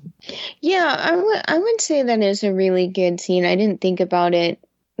list. Yeah, I would say that is a really good scene. I didn't think about it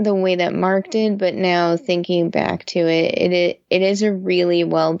the way that Mark did, but now thinking back to it is a really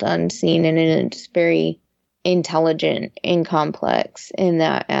well done scene, and it's very intelligent and complex in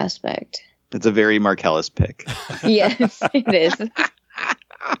that aspect. It's a very Marcellus pick. Yes, it is.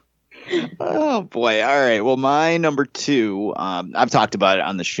 Oh boy. All right. Well, my number 2, I've talked about it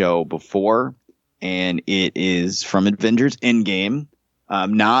on the show before, and it is from Avengers Endgame.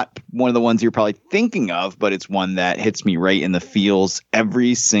 Not one of the ones you're probably thinking of, but it's one that hits me right in the feels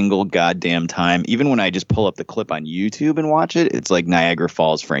every single goddamn time. Even when I just pull up the clip on YouTube and watch it, it's like Niagara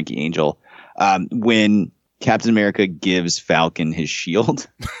Falls, Frankie Angel. When Captain America gives Falcon his shield.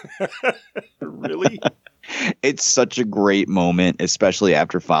 Really? It's such a great moment, especially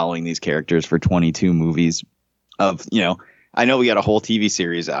after following these characters for 22 movies of, I know we got a whole TV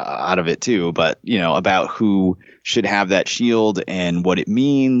series out of it too, but, about who should have that shield and what it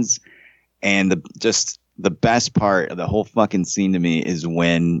means. And the best part of the whole fucking scene to me is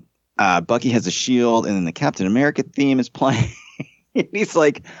when Bucky has a shield and then the Captain America theme is playing. And he's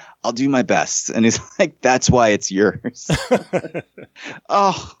like, I'll do my best. And he's like, that's why it's yours.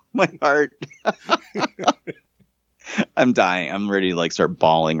 Oh, my heart. I'm dying. I'm ready to start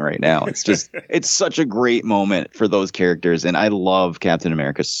bawling right now. It's such a great moment for those characters. And I love Captain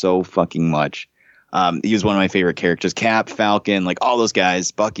America so fucking much. He was one of my favorite characters. Cap, Falcon, all those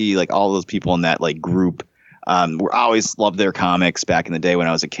guys, Bucky, all those people in that group. Were always loved their comics back in the day when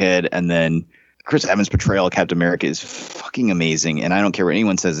I was a kid. And then Chris Evans' portrayal of Captain America is fucking amazing. And I don't care what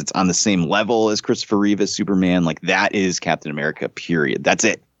anyone says. It's on the same level as Christopher Reeve as Superman. That is Captain America, period. That's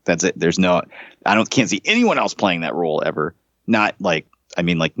it. There's can't see anyone else playing that role ever. Not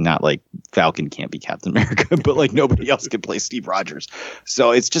Falcon can't be Captain America, but nobody else can play Steve Rogers. So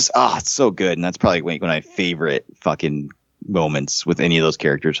it's just, it's so good. And that's probably one of my favorite fucking moments with any of those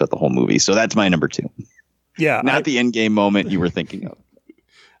characters throughout the whole movie. So that's my number 2. Yeah. Not the Endgame moment you were thinking of.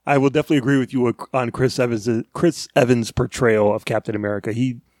 I will definitely agree with you on Chris Evans' portrayal of Captain America.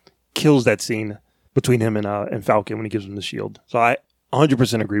 He kills that scene between him and Falcon when he gives him the shield. So I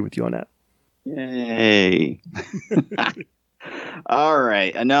 100% agree with you on that. Yay. All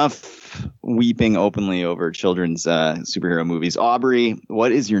right. Enough weeping openly over children's superhero movies. Aubrey,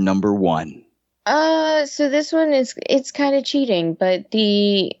 what is your number 1? So this one it's kind of cheating, but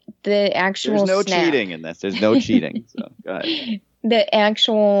the actual There's no snap. cheating in this. There's no cheating. So go ahead. The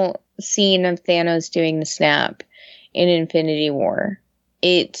actual scene of Thanos doing the snap in Infinity War.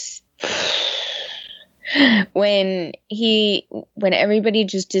 It's when everybody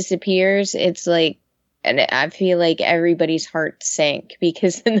just disappears, it's and I feel like everybody's heart sank,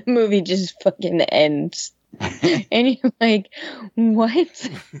 because then the movie just fucking ends. And you're like, what?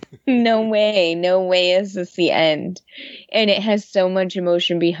 No way is this the end. And it has so much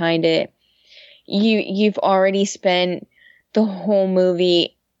emotion behind it. You've already spent the whole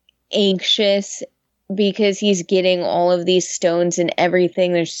movie anxious because he's getting all of these stones and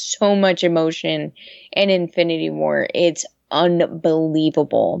everything. There's so much emotion in Infinity War. It's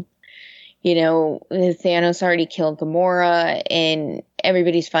unbelievable. Thanos already killed Gamora, and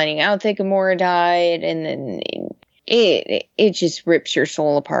everybody's finding out that Gamora died, and then it just rips your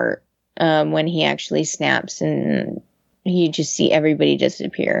soul apart when he actually snaps, and you just see everybody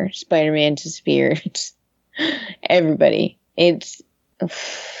disappear. Spider-Man disappears. Everybody. It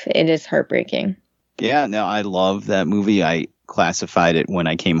is heartbreaking. Yeah, no, I love that movie. I classified it when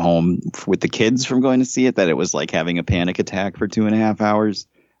I came home with the kids from going to see it, that it was like having a panic attack for 2.5 hours.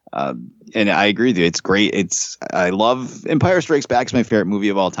 And I agree with you. It's great. I love Empire Strikes Back is my favorite movie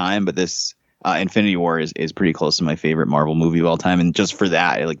of all time, but this Infinity War is pretty close to my favorite Marvel movie of all time. And just for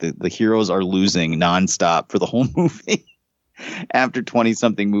that, like the heroes are losing nonstop for the whole movie. After 20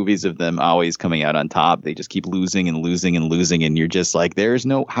 something movies of them always coming out on top, they just keep losing and losing and losing. And you're just like,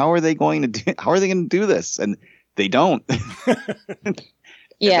 how are they going to do this? And they don't.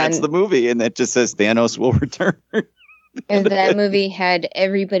 Yeah. That's the movie. And that just says Thanos will return. And that movie had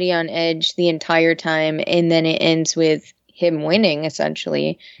everybody on edge the entire time. And then it ends with him winning,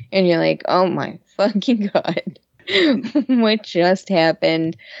 essentially. And you're like, oh my fucking God. What just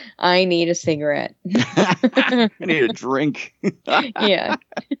happened? I need a cigarette. I need a drink. Yeah.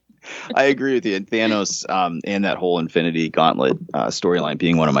 I agree with you. And Thanos and that whole Infinity Gauntlet storyline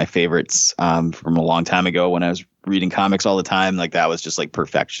being one of my favorites from a long time ago when I was reading comics all the time. Like that was just like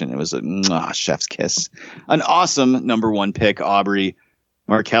perfection. It was a chef's kiss. An awesome number one pick, Aubrey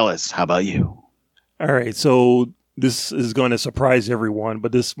Marcellus. How about you? All right. So this is going to surprise everyone,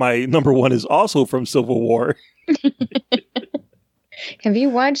 but my number one is also from Civil War. Have you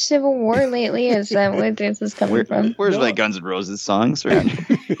watched Civil War lately? Is that what this is coming from? Where's my Guns N' Roses songs? Right?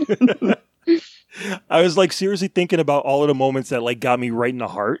 I was like seriously thinking about all of the moments that like got me right in the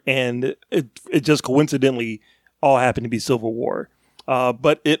heart, and it just coincidentally all happened to be Civil War.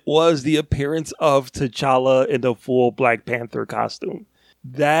 But it was the appearance of T'Challa in the full Black Panther costume.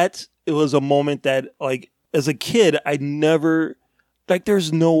 It was a moment that, like, as a kid, I never, like,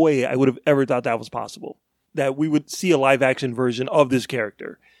 there's no way I would have ever thought that was possible, that we would see a live action version of this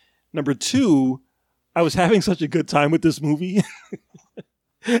character. Number two, I was having such a good time with this movie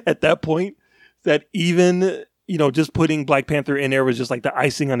at that point that even, just putting Black Panther in there was just like the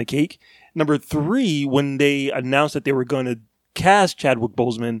icing on the cake. Number three, when they announced that they were going to cast Chadwick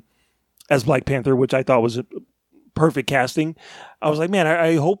Boseman as Black Panther, which I thought was a perfect casting, I was like, man,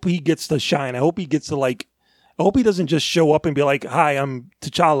 I hope he gets to shine. I hope he gets to I hope he doesn't just show up and be like, hi, I'm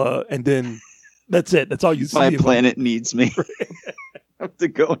T'Challa, and then that's it. That's all you see. My planet needs me. I have to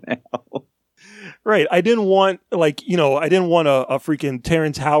go now. Right. I didn't want a freaking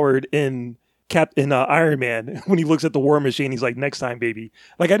Terrence Howard in Iron Man when he looks at the War Machine. He's like, next time, baby.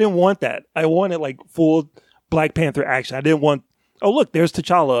 Like, I didn't want that. I wanted like full Black Panther action. I didn't want, oh, look, there's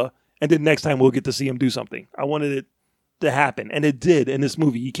T'Challa, and then next time we'll get to see him do something. I wanted it to happen, and it did in this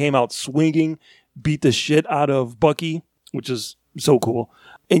movie. He came out swinging, beat the shit out of Bucky, which is so cool.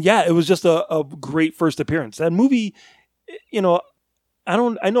 And yeah, it was just a great first appearance. That movie, I know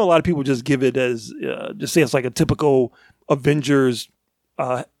a lot of people just give it as, just say it's like a typical Avengers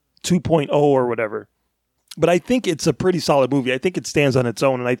 2.0 or whatever. But I think it's a pretty solid movie. I think it stands on its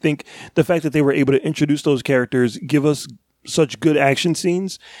own. And I think the fact that they were able to introduce those characters, give us such good action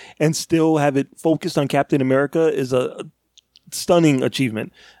scenes, and still have it focused on Captain America is a stunning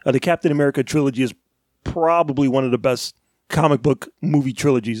achievement. The Captain America trilogy is probably one of the best comic book movie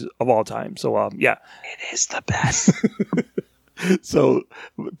trilogies of all time. So, yeah. It is the best. So,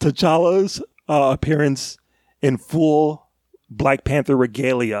 T'Challa's appearance in full Black Panther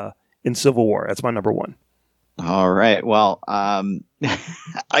regalia in Civil War. That's my number one. All right. Well, I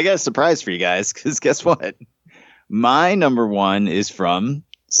got a surprise for you guys, because guess what? My number one is from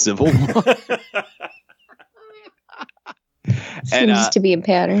Civil War. Seems to be a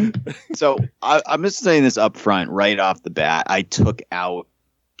pattern. So I'm just saying this up front, right off the bat. I took out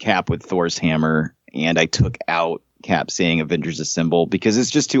Cap with Thor's hammer, and I took out Cap saying Avengers Assemble, because it's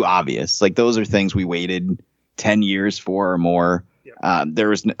just too obvious. Like, those are things we waited 10 years for or more. I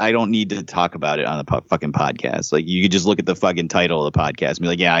don't need to talk about it on the fucking podcast. Like, you could just look at the fucking title of the podcast and be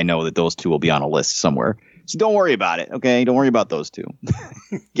like, yeah, I know that those two will be on a list somewhere. So don't worry about it. Okay. Don't worry about those two.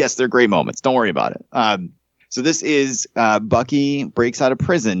 Yes, they're great moments. Don't worry about it. So this is Bucky breaks out of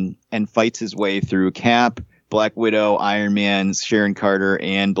prison and fights his way through Cap, Black Widow, Iron Man, Sharon Carter,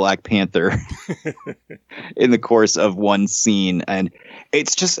 and Black Panther in the course of one scene. And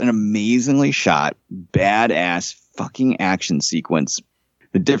it's just an amazingly shot, badass fucking action sequence.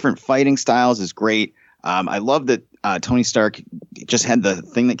 The different fighting styles is great. I love that Tony Stark just had the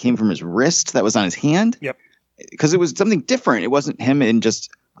thing that came from his wrist that was on his hand. Yep. Because it was something different. It wasn't him in just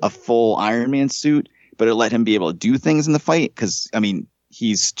a full Iron Man suit, but it let him be able to do things in the fight. Because, I mean,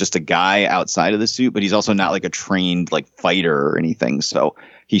 he's just a guy outside of the suit, but he's also not like a trained like fighter or anything. So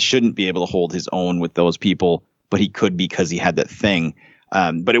he shouldn't be able to hold his own with those people, but he could because he had that thing.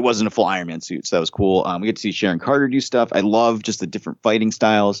 But it wasn't a full Iron Man suit, so that was cool. We get to see Sharon Carter do stuff. I love just the different fighting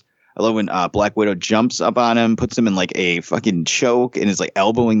styles. I love when Black Widow jumps up on him, puts him in like a fucking choke, and is like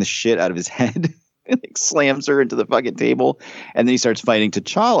elbowing the shit out of his head. like slams her into the fucking table, and then he starts fighting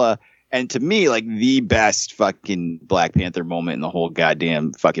T'Challa. And to me, like, the best fucking Black Panther moment in the whole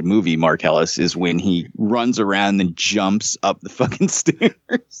goddamn fucking movie, Mark Ellis, is when he runs around and jumps up the fucking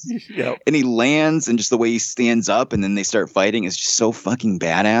stairs. Yep. And he lands, and just the way he stands up and then they start fighting is just so fucking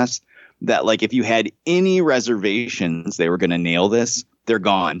badass that, like, if you had any reservations they were going to nail this, they're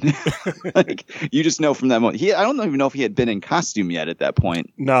gone. Like, you just know from that moment. I don't even know if he had been in costume yet at that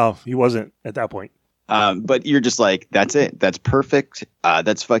point. No, he wasn't at that point. But you're just like, that's it. That's perfect.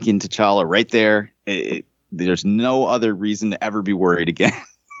 That's fucking T'Challa right there. There's no other reason to ever be worried again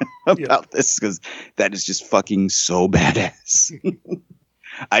about this, because that is just fucking so badass.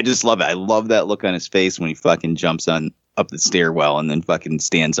 I just love it. I love that look on his face when he fucking jumps up the stairwell and then fucking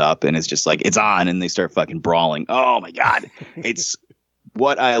stands up, and it's just like, it's on, and they start fucking brawling. Oh my God. It's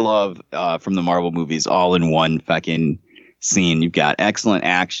what I love from the Marvel movies all in one fucking scene. You've got excellent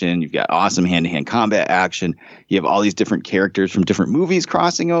action. You've got awesome hand-to-hand combat action. You have all these different characters from different movies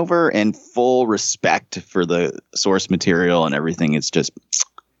crossing over, and full respect for the source material and everything. It's just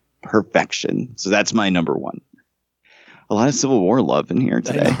perfection. So that's my number one. A lot of Civil War love in here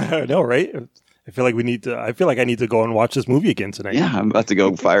today. I know, right? I feel like I need to go and watch this movie again tonight. Yeah, I'm about to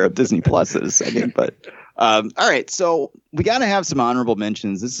go fire up Disney Plus in a second, but all right. So we got to have some honorable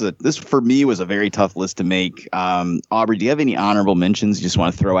mentions. This for me was a very tough list to make. Aubrey, do you have any honorable mentions you just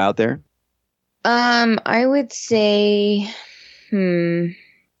want to throw out there? I would say,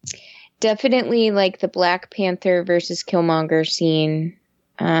 definitely like the Black Panther versus Killmonger scene,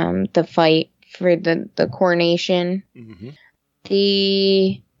 the fight for the coronation,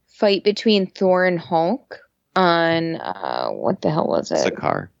 the fight between Thor and Hulk on what the hell was it?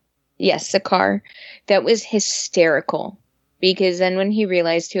 Sakaar. Yes, Sakaar. That was hysterical, because then when he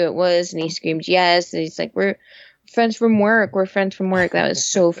realized who it was and he screamed yes, and he's like, we're friends from work. That was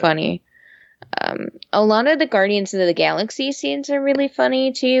so funny. A lot of the Guardians of the Galaxy scenes are really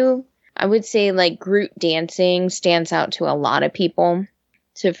funny too. I would say like Groot dancing stands out to a lot of people.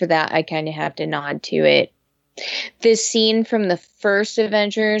 So for that, I kind of have to nod to it. This scene from the first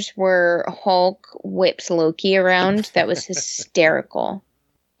Avengers where Hulk whips Loki around, that was hysterical.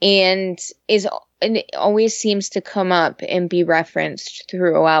 And it always seems to come up and be referenced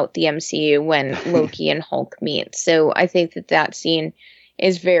throughout the MCU when Loki and Hulk meet. So I think that scene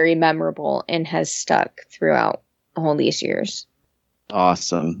is very memorable and has stuck throughout all these years.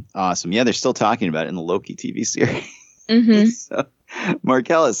 Awesome. Yeah, they're still talking about it in the Loki TV series. Mm-hmm. So,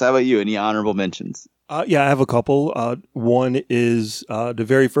 Marcellus, how about you? Any honorable mentions? Yeah, I have a couple. One is the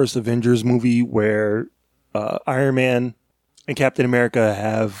very first Avengers movie where Iron Man and Captain America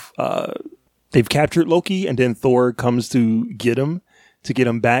have they've captured Loki, and then Thor comes to get him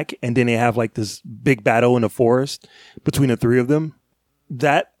back, and then they have like this big battle in the forest between the three of them.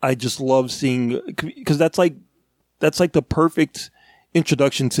 That I just love seeing, because that's like the perfect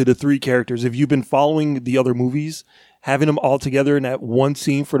introduction to the three characters. If you've been following the other movies, having them all together in that one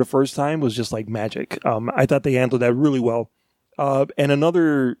scene for the first time was just like magic. I thought they handled that really well. And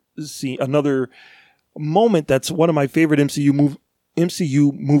another scene, another moment that's one of my favorite MCU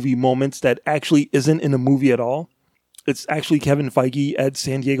movie moments that actually isn't in the movie at all. It's actually Kevin Feige at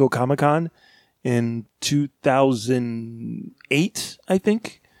San Diego Comic-Con in 2008, I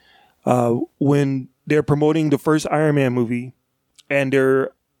think, when they're promoting the first Iron Man movie, and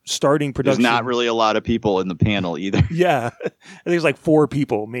they're starting production. There's not really a lot of people in the panel either. Yeah, I think it's like 4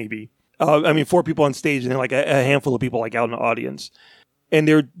 people, maybe. 4 people on stage, and then like a handful of people like out in the audience. And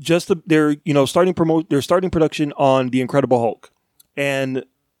they're starting production on The Incredible Hulk, and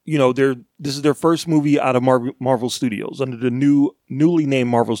this is their first movie out of Marvel Studios, under the newly named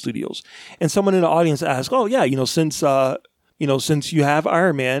Marvel Studios. And someone in the audience asked, "Oh yeah, since you have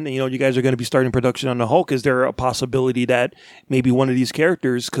Iron Man, and you guys are going to be starting production on the Hulk, is there a possibility that maybe one of these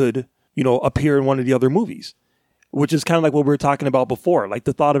characters could appear in one of the other movies?" Which is kind of like what we were talking about before. Like,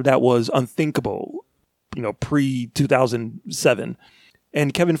 the thought of that was unthinkable, pre-2007.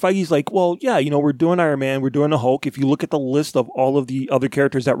 And Kevin Feige's like, well, yeah, we're doing Iron Man, we're doing the Hulk. If you look at the list of all of the other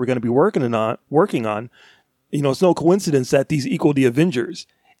characters that we're going to be working on, it's no coincidence that these equal the Avengers.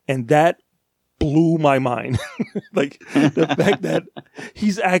 And that blew my mind. Like, the fact that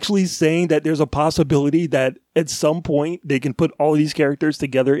he's actually saying that there's a possibility that at some point they can put all of these characters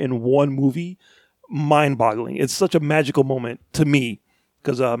together in one movie. Mind-boggling. It's such a magical moment to me,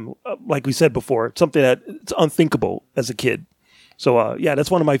 because like we said before, it's something that it's unthinkable as a kid. So yeah,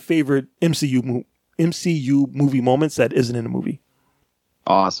 that's one of my favorite MCU movie moments that isn't in a movie.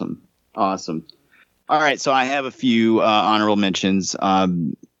 Awesome. All right, so I have a few honorable mentions.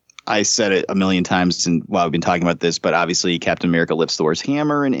 I said it a million times while we've been talking about this, but obviously Captain America lifts Thor's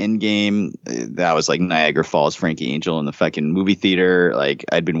hammer in Endgame. That was like Niagara Falls, Frankie Angel in the fucking movie theater. Like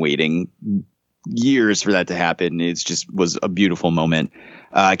I'd been waiting years for that to happen. It just was a beautiful moment.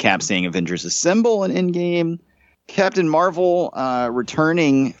 Cap saying Avengers Assemble in Endgame. Captain Marvel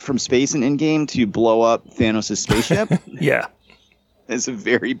returning from space in Endgame to blow up Thanos' spaceship. Yeah. It's a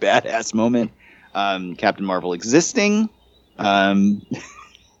very badass moment. Captain Marvel existing.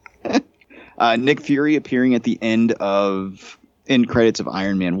 Nick Fury appearing at the end credits of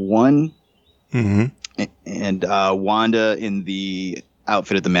Iron Man 1. Mm-hmm. And Wanda in the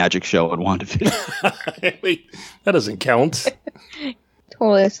outfit at the magic show at WandaVision. Wait, that doesn't count.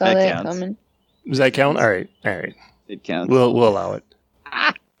 Totally saw That that counts. coming. Does that count? All right. It counts. We'll allow it.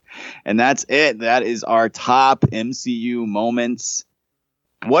 And that's it. That is our top MCU moments.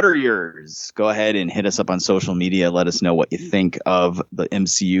 What are yours? Go ahead and hit us up on social media. Let us know what you think of the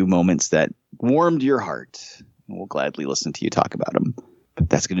MCU moments that warmed your heart. And we'll gladly listen to you talk about them. But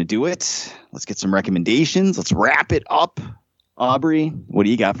that's going to do it. Let's get some recommendations. Let's wrap it up. Aubrey, what do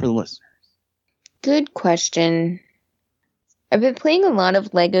you got for the listeners? Good question. I've been playing a lot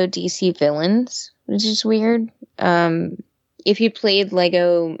of Lego DC Villains, which is weird. If you played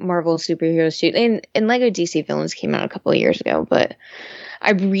Lego Marvel Superheroes 2, and Lego DC Villains came out a couple of years ago, but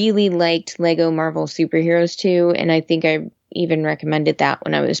I really liked Lego Marvel Superheroes 2, and I think I even recommended that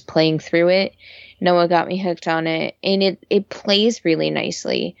when I was playing through it. Noah got me hooked on it, and it plays really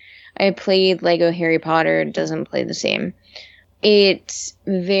nicely. I played Lego Harry Potter. It doesn't play the same. It's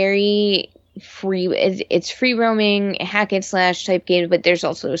very free. It's free roaming, hack and slash type game, but there's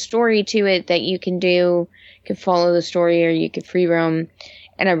also a story to it that you can do. You can follow the story, or you can free roam,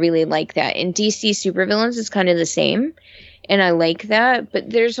 and I really like that. In DC Supervillains, it's kind of the same, and I like that, but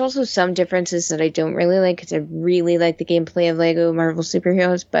there's also some differences that I don't really like, because I really like the gameplay of Lego Marvel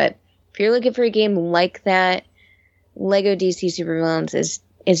Superheroes. But if you're looking for a game like that, Lego DC Supervillains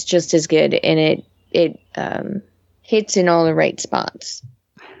is just as good, and it hits in all the right spots.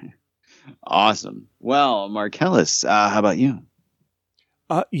 Awesome. Well, Marcellus, how about you?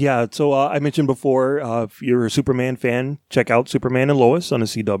 Yeah, so I mentioned before, if you're a Superman fan, check out Superman and Lois on the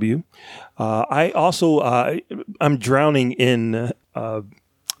CW. I also, I'm drowning in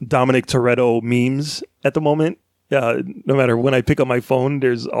Dominic Toretto memes at the moment. No matter when I pick up my phone,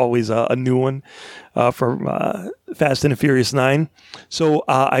 there's always a new one from Fast and the Furious 9. So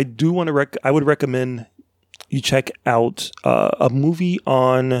I do want to I would recommend you check out a movie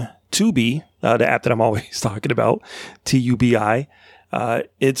on Tubi, the app that I'm always talking about, TUBI.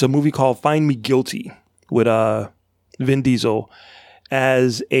 It's a movie called Find Me Guilty with Vin Diesel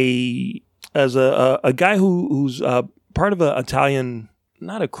as a guy who's part of an Italian,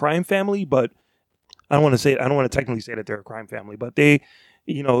 not a crime family, but I don't want to technically say that they're a crime family, but they,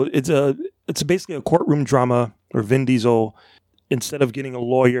 it's basically a courtroom drama where Vin Diesel, instead of getting a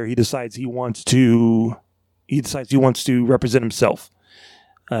lawyer, he decides he wants to represent himself.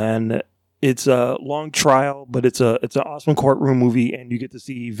 And it's a long trial, but it's an awesome courtroom movie, and you get to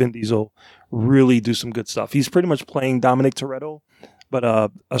see Vin Diesel really do some good stuff. He's pretty much playing Dominic Toretto, but a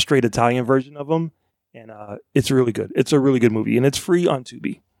straight Italian version of him, and it's really good. It's a really good movie, and it's free on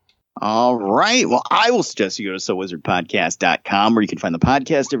Tubi. All right. Well, I will suggest you go to SoWizardPodcast.com, where you can find the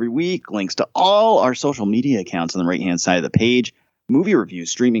podcast every week, links to all our social media accounts on the right-hand side of the page, movie reviews,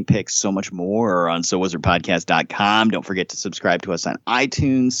 streaming picks, so much more on SoWizardPodcast.com. Don't forget to subscribe to us on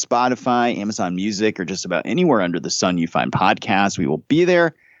iTunes, Spotify, Amazon Music, or just about anywhere under the sun you find podcasts. We will be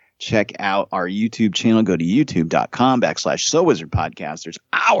there. Check out our YouTube channel. Go to youtube.com/SoWizardPodcast. There's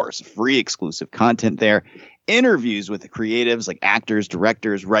hours of free exclusive content there. Interviews with the creatives like actors,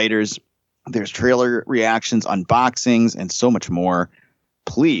 directors, writers. There's trailer reactions, unboxings, and so much more.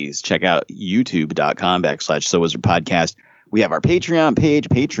 Please check out youtube.com/SoWizardPodcast. We have our Patreon page,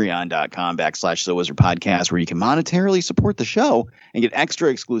 patreon.com/SoWizardPodcast, where you can monetarily support the show and get extra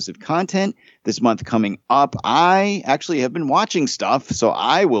exclusive content. This month coming up, I actually have been watching stuff, so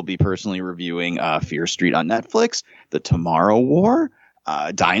I will be personally reviewing Fear Street on Netflix, The Tomorrow War,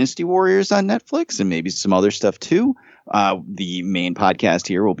 Dynasty Warriors on Netflix, and maybe some other stuff too. The main podcast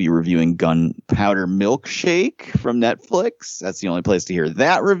here will be reviewing Gunpowder Milkshake from Netflix. That's the only place to hear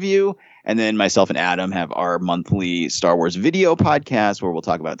that review. And then myself and Adam have our monthly Star Wars video podcast where we'll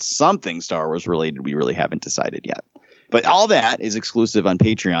talk about something Star Wars related. We really haven't decided yet. But all that is exclusive on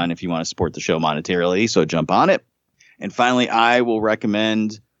Patreon if you want to support the show monetarily. So jump on it. And finally, I will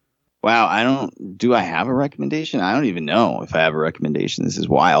recommend... Wow, do I have a recommendation? I don't even know if I have a recommendation. This is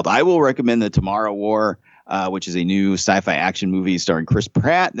wild. I will recommend The Tomorrow War. which is a new sci-fi action movie starring Chris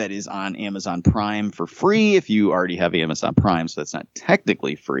Pratt that is on Amazon Prime for free if you already have Amazon Prime, so that's not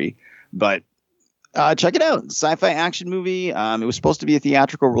technically free. But check it out. Sci-fi action movie. It was supposed to be a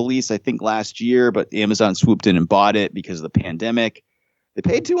theatrical release, I think, last year, but Amazon swooped in and bought it because of the pandemic. They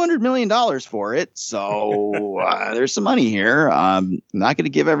paid $200 million for it, so there's some money here. I'm not going to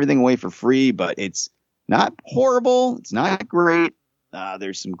give everything away for free, but it's not horrible. It's not great.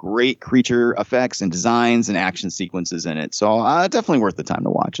 There's some great creature effects and designs and action sequences in it, so definitely worth the time to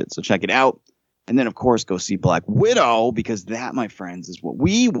watch it. So check it out. And then, of course, go see Black Widow, because that, my friends, is what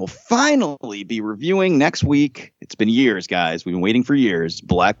we will finally be reviewing next week. It's been years, guys. We've been waiting for years.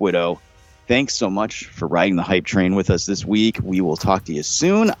 Black Widow. Thanks so much for riding the hype train with us this week. We will talk to you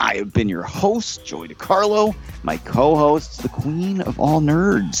soon. I have been your host, Joey DiCarlo. My co-host, the queen of all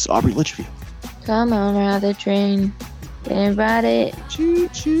nerds, Aubrey Litchfield. Come on, ride the train. Get invited.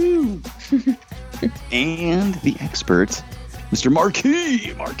 Choo-choo. And the expert, Mr.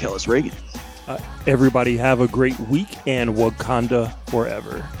 Marquis Marcellus Reagan. Everybody have a great week, and Wakanda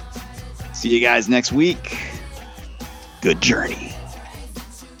forever. See you guys next week. Good journey.